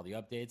Instagram for all the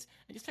updates,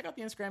 and just check out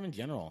the Instagram in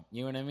general.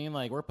 You know what I mean?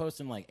 Like we're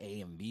posting like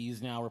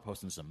AMVs now. We're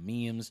posting some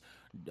memes.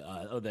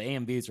 The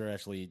AMVs are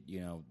actually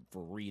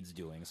for Reed's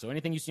doing. So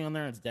anything you see on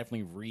there, it's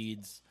definitely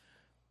Reed's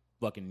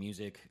fucking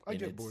music. I and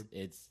get it's, bored.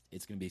 It's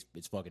gonna be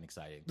fucking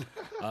exciting.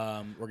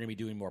 We're gonna be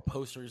doing more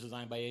posters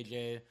designed by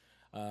AJ.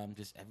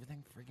 Just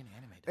everything freaking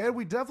anime. And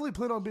we definitely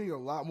plan on being a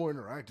lot more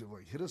interactive.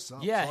 Like, hit us up.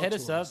 Yeah, talk hit to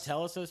us up.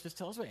 Tell us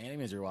what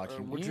animes you're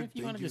watching. what Even you're if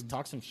you want to just thinking.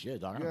 talk some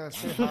shit, dog. Yeah,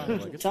 say hi. hi.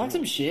 Like, it's Talk cool.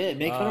 some shit.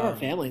 Make fun of our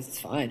families. It's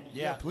fine.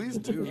 Yeah, Please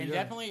do. And yeah.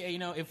 definitely,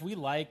 if we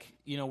like,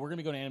 we're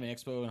gonna go to Anime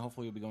Expo, and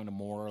hopefully we'll be going to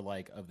more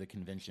like of the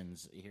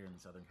conventions here in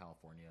Southern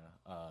California.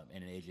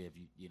 And in AJ, if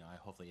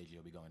hopefully AJ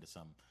will be going to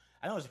some.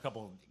 I know there's a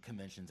couple of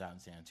conventions out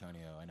in San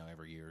Antonio. I know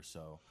every year,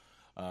 so.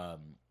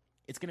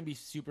 It's going to be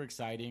super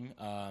exciting.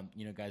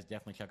 Guys,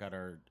 definitely check out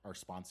our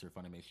sponsor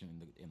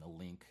Funimation in the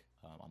link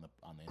on the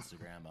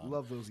Instagram.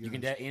 Love those guys. You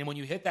can and when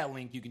you hit that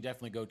link, you can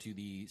definitely go to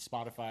the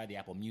Spotify, the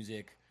Apple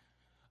Music,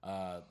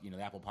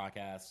 the Apple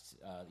Podcasts,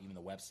 even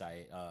the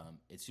website.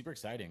 It's super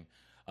exciting.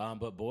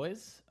 But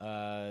boys,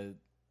 where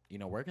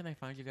can they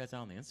find you guys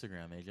out on the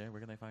Instagram, AJ? Where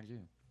can they find you?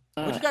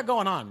 What you got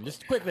going on?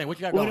 Just a quick thing. What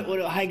you got going on?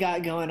 What I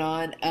got going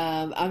on?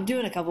 I'm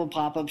doing a couple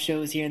pop-up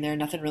shows here and there.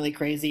 Nothing really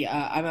crazy.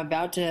 I'm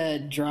about to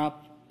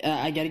drop.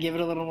 I got to give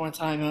it a little more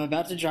time. I'm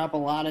about to drop a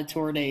lot of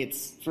tour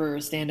dates for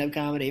stand-up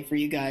comedy for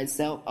you guys,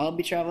 so I'll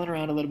be traveling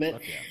around a little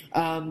bit.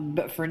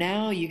 But for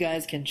now, you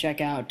guys can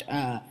check out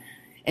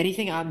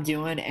anything I'm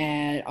doing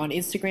on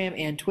Instagram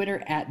and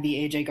Twitter at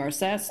the AJ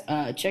Garces.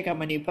 Check out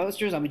my new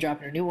posters. I'll be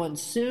dropping a new one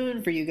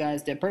soon for you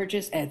guys to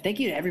purchase. And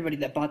thank you to everybody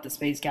that bought the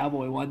Space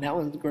Cowboy one. That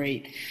was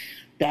great.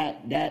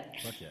 That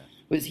Fuck yeah.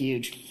 was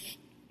huge.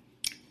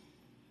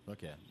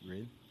 Fuck yeah.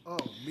 Reed? Oh,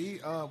 me?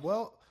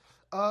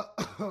 I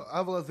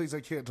have a lot of things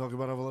I can't talk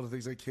about. I have a lot of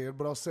things I can,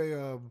 but I'll say,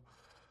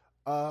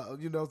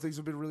 things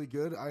have been really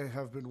good. I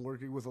have been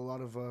working with a lot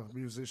of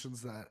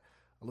musicians that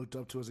I looked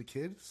up to as a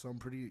kid, so I'm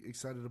pretty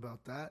excited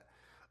about that.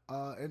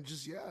 And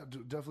just,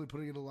 definitely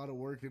putting in a lot of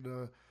work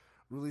and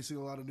releasing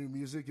a lot of new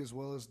music, as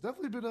well as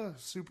definitely been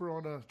super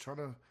on trying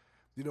to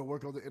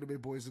work on the Anime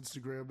Boys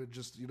Instagram and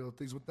just,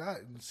 things with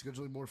that and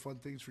scheduling more fun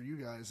things for you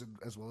guys and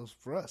as well as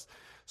for us.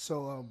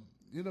 So,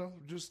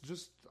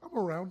 just I'm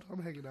around.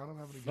 I'm hanging out. I'm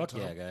having a good time. Fuck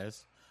yeah,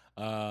 guys.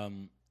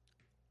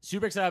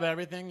 Super excited about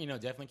everything.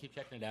 Definitely keep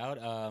checking it out.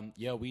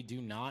 We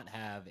do not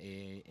have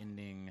a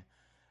ending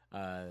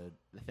the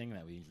thing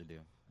that we usually do.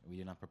 We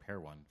did not prepare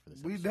one for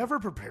this We episode. never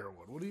prepare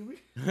one. What do you mean?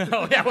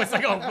 Oh, yeah. It's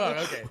like, oh, fuck.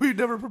 Okay. We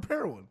never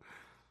prepare one.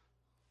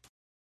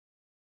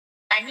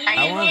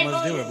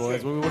 Let's do it,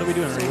 boys. What are we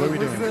doing? So What are we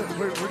doing? We're gonna hit the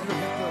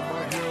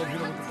My Hero, hit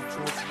them with the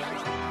Detroit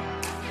Smash.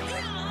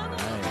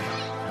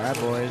 All right,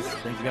 boys.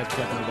 Thank you guys for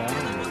checking it out. And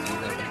we'll see you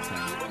guys next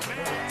time.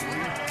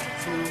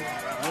 3,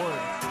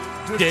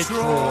 2, 1.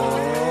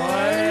 Detroit.